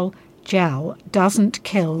alcohol gel doesn't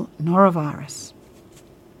kill norovirus.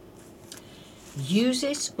 Use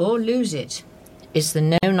it or lose it is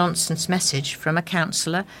the no-nonsense message from a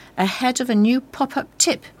councillor ahead of a new pop-up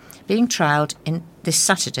tip being trialled in this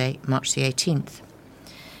Saturday, March the 18th.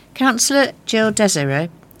 Councillor Jill Desiree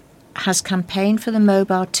has campaigned for the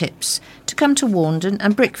mobile tips to come to Warndon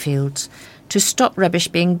and Brickfields to stop rubbish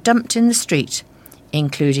being dumped in the street,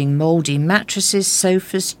 including mouldy mattresses,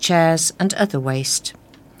 sofas, chairs and other waste.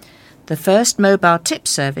 The first mobile tip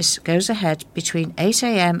service goes ahead between 8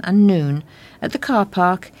 a.m. and noon at the car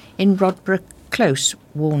park in Rodborough Close,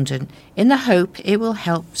 Warndon, in the hope it will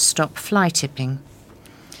help stop fly tipping.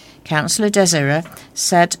 Councillor Desiree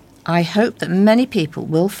said, "I hope that many people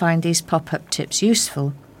will find these pop-up tips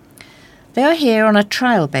useful. They are here on a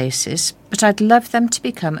trial basis, but I'd love them to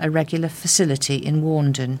become a regular facility in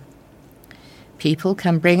Warndon. People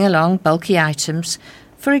can bring along bulky items,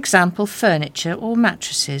 for example furniture or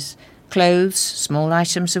mattresses, clothes, small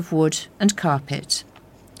items of wood and carpet.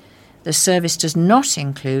 The service does not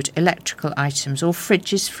include electrical items or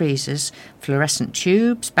fridges, freezers, fluorescent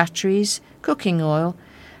tubes, batteries, cooking oil,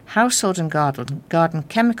 household and garden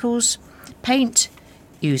chemicals, paint,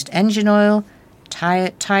 used engine oil,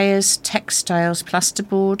 tyres, textiles,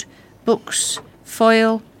 plasterboard, books,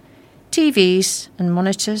 foil, TVs and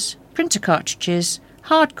monitors, printer cartridges,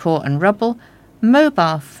 hardcore and rubble,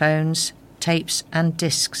 mobile phones, tapes and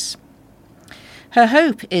discs. Her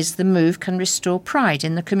hope is the move can restore pride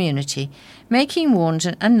in the community, making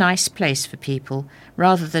Warndon a nice place for people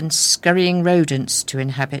rather than scurrying rodents to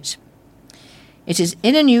inhabit. It is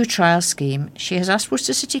in a new trial scheme. She has asked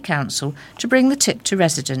Worcester City Council to bring the tip to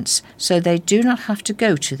residents so they do not have to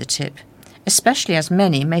go to the tip, especially as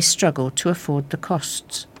many may struggle to afford the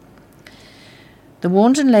costs. The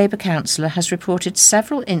Warndon Labour councillor has reported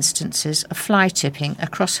several instances of fly tipping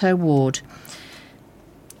across her ward.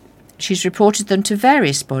 She's reported them to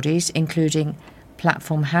various bodies, including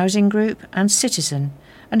Platform Housing Group and Citizen,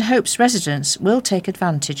 and hopes residents will take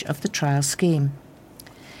advantage of the trial scheme.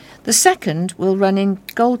 The second will run in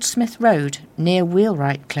Goldsmith Road, near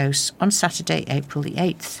Wheelwright Close, on Saturday, April the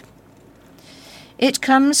 8th. It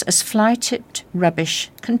comes as fly-tipped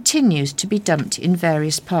rubbish continues to be dumped in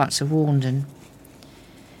various parts of Warndon.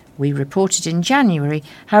 We reported in January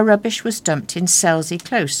how rubbish was dumped in Selsey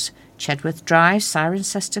Close, Chedworth Drive,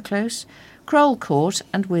 Cirencester Close, Crowell Court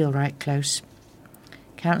and Wheelwright Close.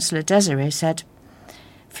 Councillor Desiree said,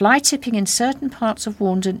 "Fly tipping in certain parts of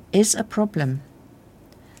Warndon is a problem.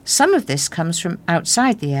 Some of this comes from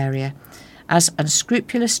outside the area, as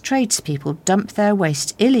unscrupulous tradespeople dump their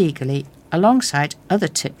waste illegally alongside other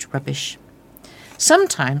tipped rubbish.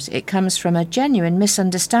 Sometimes it comes from a genuine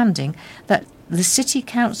misunderstanding that the City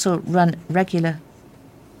Council run regular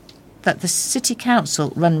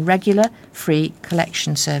free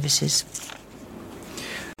collection services."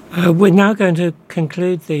 We're now going to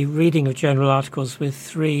conclude the reading of general articles with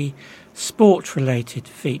 3 sport-related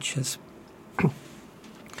features.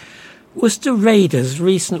 Worcester Raiders'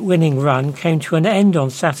 recent winning run came to an end on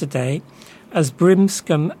Saturday as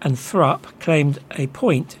Brimscombe and Thrupp claimed a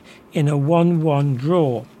point in a 1-1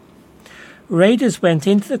 draw. Raiders went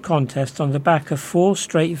into the contest on the back of 4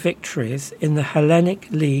 straight victories in the Hellenic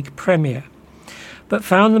League Premier, but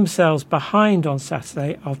found themselves behind on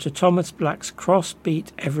Saturday after Thomas Black's cross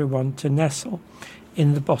beat everyone to nestle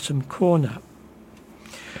in the bottom corner.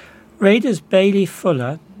 Raiders' Bailey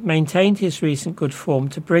Fuller maintained his recent good form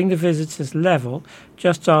to bring the visitors level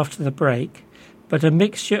just after the break, but a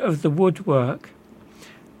mixture of the woodwork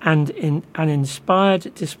and in an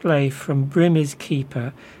inspired display from Brimley's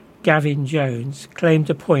keeper Gavin Jones claimed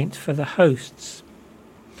a point for the hosts.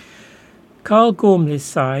 Carl Gormley's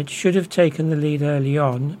side should have taken the lead early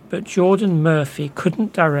on, but Jordan Murphy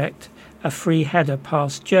couldn't direct a free header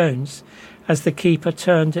past Jones as the keeper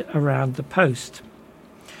turned it around the post.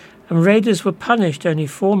 And Raiders were punished only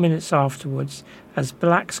 4 minutes afterwards as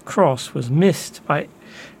Black's cross was missed by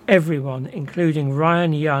everyone, including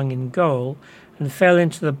Ryan Young in goal, and fell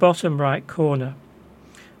into the bottom right corner,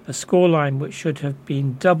 a scoreline which should have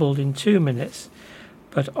been doubled in 2 minutes,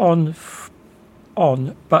 but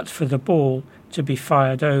but for the ball to be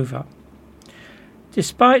fired over.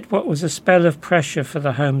 Despite what was a spell of pressure for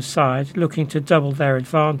the home side looking to double their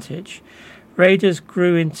advantage, Raiders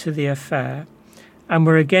grew into the affair and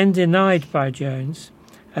were again denied by Jones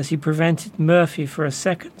as he prevented Murphy for a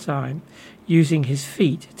second time, using his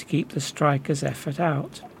feet to keep the striker's effort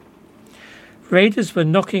out. Raiders were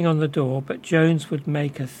knocking on the door, but Jones would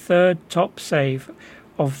make a third top save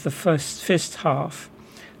of the first half,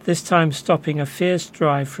 this time stopping a fierce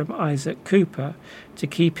drive from Isaac Cooper to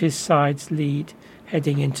keep his side's lead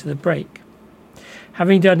heading into the break.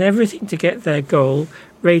 Having done everything to get their goal,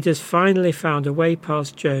 Raiders finally found a way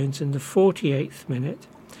past Jones in the 48th minute.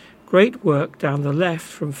 Great work down the left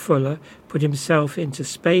from Fuller put himself into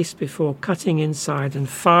space before cutting inside and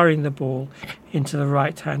firing the ball into the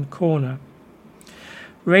right-hand corner.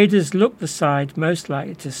 Raiders looked the side most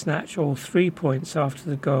likely to snatch all 3 points after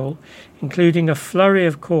the goal, including a flurry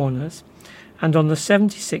of corners, and on the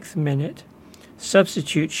 76th minute,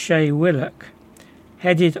 substitute Shay Willock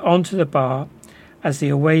headed onto the bar as the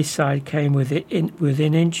away side came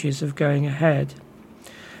within inches of going ahead.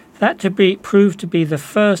 That proved to be the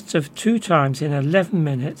first of 2 times in 11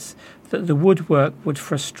 minutes that the woodwork would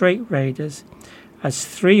frustrate Raiders, as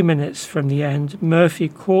 3 minutes from the end, Murphy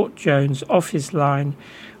caught Jones off his line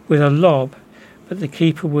with a lob, but the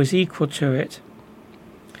keeper was equal to it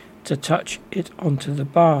to touch it onto the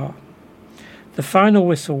bar. The final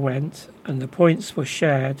whistle went, and the points were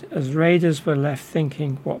shared as Raiders were left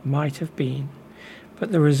thinking what might have been,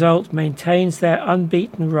 but the result maintains their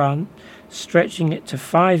unbeaten run, stretching it to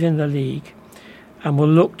 5 in the league, and will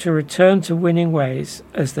look to return to winning ways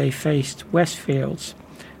as they faced Westfields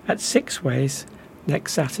at Sixways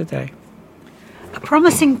next Saturday. A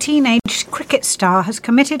promising teenage cricket star has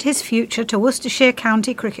committed his future to Worcestershire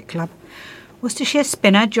County Cricket Club. Worcestershire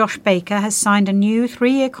spinner Josh Baker has signed a new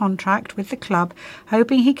 3-year contract with the club,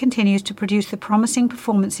 hoping he continues to produce the promising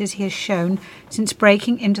performances he has shown since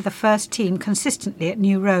breaking into the first team consistently at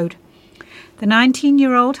New Road. The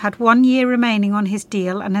 19-year-old had 1 year remaining on his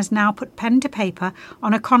deal and has now put pen to paper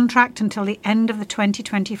on a contract until the end of the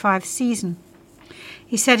 2025 season.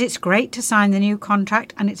 He said it's great to sign the new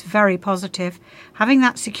contract and it's very positive. Having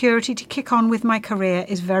that security to kick on with my career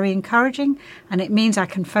is very encouraging and it means I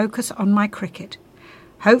can focus on my cricket.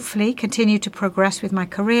 Hopefully continue to progress with my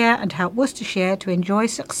career and help Worcestershire to enjoy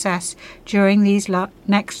success during these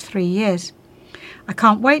next 3 years. I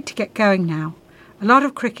can't wait to get going now. A lot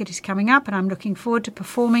of cricket is coming up and I'm looking forward to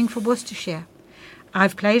performing for Worcestershire.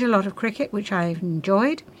 I've played a lot of cricket which I've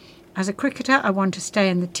enjoyed. As a cricketer, I want to stay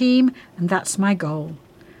in the team, and that's my goal.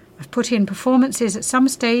 I've put in performances at some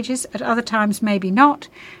stages, at other times maybe not,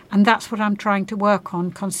 and that's what I'm trying to work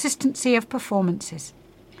on, consistency of performances.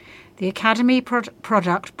 The Academy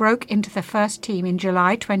product broke into the first team in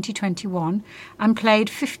July 2021 and played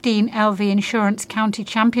 15 LV Insurance County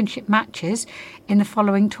Championship matches in the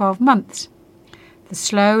following 12 months. The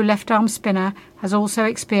slow left-arm spinner has also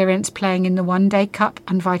experienced playing in the One Day Cup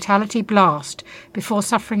and Vitality Blast before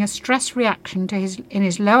suffering a stress reaction in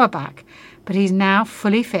his lower back, but he's now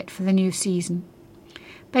fully fit for the new season.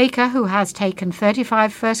 Baker, who has taken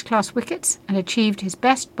 35 first-class wickets and achieved his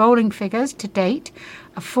best bowling figures to date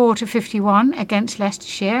of 4-51 against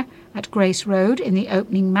Leicestershire at Grace Road in the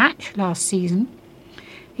opening match last season.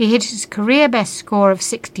 He hit his career best score of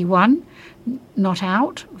 61, not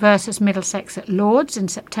out, versus Middlesex at Lords in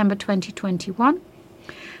September 2021,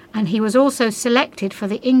 and he was also selected for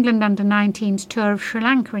the England Under-19s tour of Sri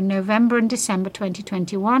Lanka in November and December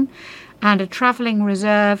 2021 and a travelling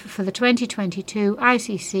reserve for the 2022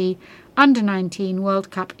 ICC Under-19 World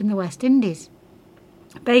Cup in the West Indies.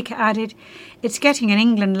 Baker added, "It's getting an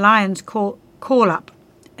England Lions call-up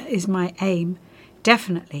is my aim,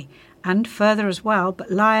 definitely, and further as well, but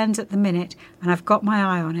Lions at the minute, and I've got my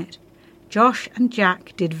eye on it. Josh and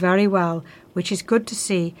Jack did very well, which is good to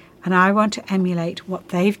see, and I want to emulate what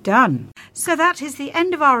they've done." So that is the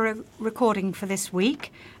end of our recording for this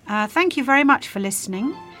week. Thank you very much for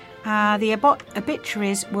listening. The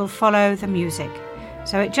obituaries will follow the music.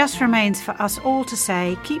 So it just remains for us all to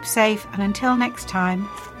say, keep safe, and until next time,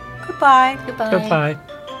 goodbye. Goodbye. Goodbye.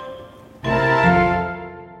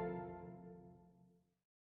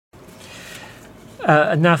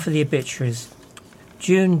 And now for the obituaries.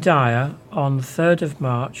 June Dyer, on the 3rd of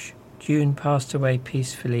March, June passed away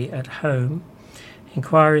peacefully at home.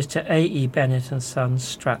 Inquiries to A.E. Bennett and Sons,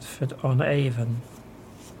 Stratford-on-Avon.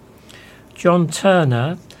 John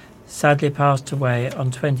Turner sadly passed away on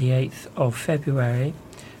 28th of February.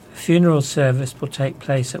 A funeral service will take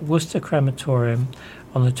place at Worcester Crematorium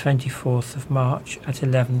on the 24th of March at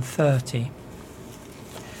 11:30.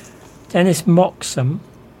 Dennis Moxham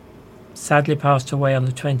sadly passed away on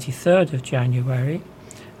the 23rd of January.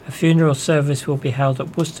 A funeral service will be held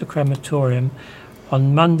at Worcester Crematorium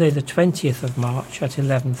on Monday the 20th of March at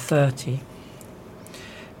 11:30.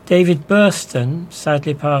 David Burston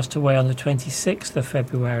sadly passed away on the 26th of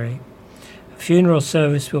February. A funeral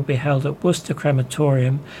service will be held at Worcester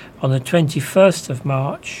Crematorium on the 21st of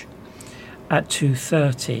March at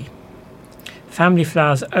 2:30. Family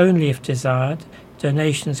flowers only if desired.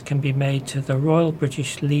 Donations can be made to the Royal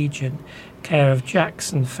British Legion, care of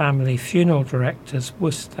Jackson Family Funeral Directors,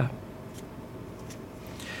 Worcester.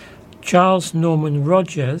 Charles Norman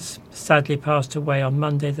Rogers sadly passed away on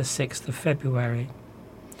Monday the 6th of February.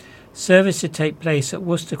 Service to take place at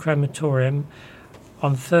Worcester Crematorium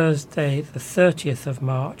on Thursday the 30th of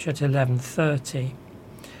March at 11:30.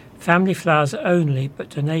 Family flowers only, but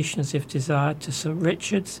donations if desired to St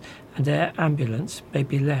Richard's and Air Ambulance may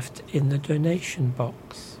be left in the donation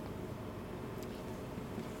box.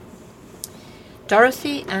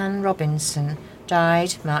 Dorothy Ann Robinson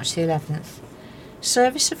died March the 11th.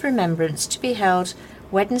 Service of remembrance to be held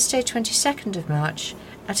Wednesday 22nd of March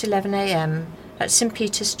at 11 a.m. at St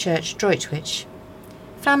Peter's Church, Droitwich.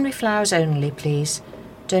 Family flowers only, please.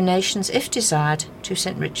 Donations if desired to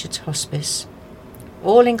St Richard's Hospice.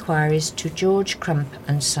 All inquiries to George Crump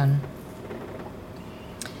and Son.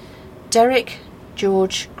 Derek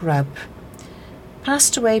George Grubb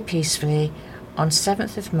passed away peacefully on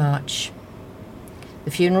 7th of March.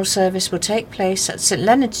 The funeral service will take place at St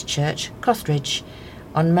Leonard's Church, Cothridge,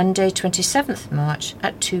 on Monday 27th March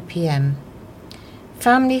at 2 p.m.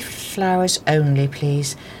 Family flowers only,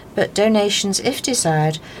 please, but donations, if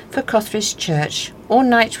desired, for Cothridge Church or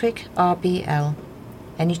Knightwick RBL.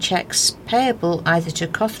 Any cheques payable either to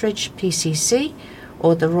Cothridge PCC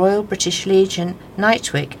or the Royal British Legion,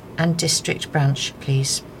 Knightwick and District Branch,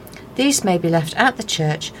 please. These may be left at the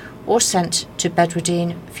church or sent to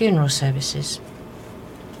Bedwardine Funeral Services.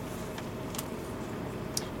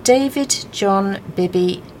 David John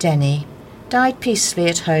Bibby Denny died peacefully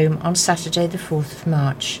at home on Saturday the 4th of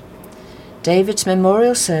March. David's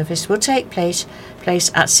memorial service will take place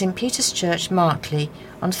at St Peter's Church, Martley,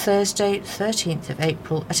 on Thursday 13th of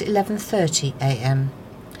April at 11:30 a.m.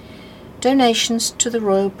 Donations to the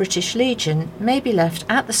Royal British Legion may be left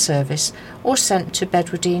at the service or sent to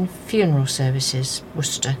Bedwardine Funeral Services,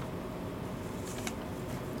 Worcester.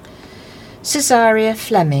 Caesaria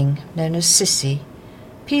Fleming, known as Sissy,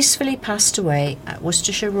 peacefully passed away at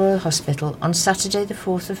Worcestershire Royal Hospital on Saturday the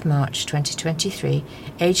 4th of March 2023,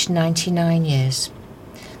 aged 99 years.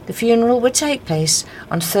 The funeral would take place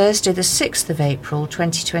on Thursday the 6th of April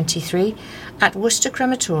 2023 at Worcester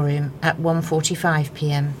Crematorium at 1:45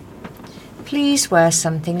 p.m. Please wear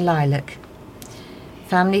something lilac.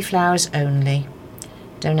 Family flowers only.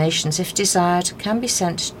 Donations, if desired, can be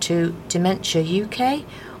sent to Dementia UK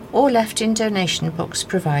or left in donation box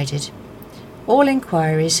provided. All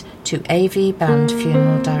inquiries to AV Band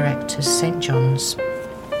Funeral Directors, St John's.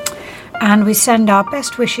 And we send our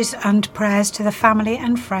best wishes and prayers to the family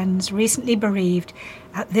and friends recently bereaved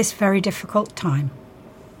at this very difficult time.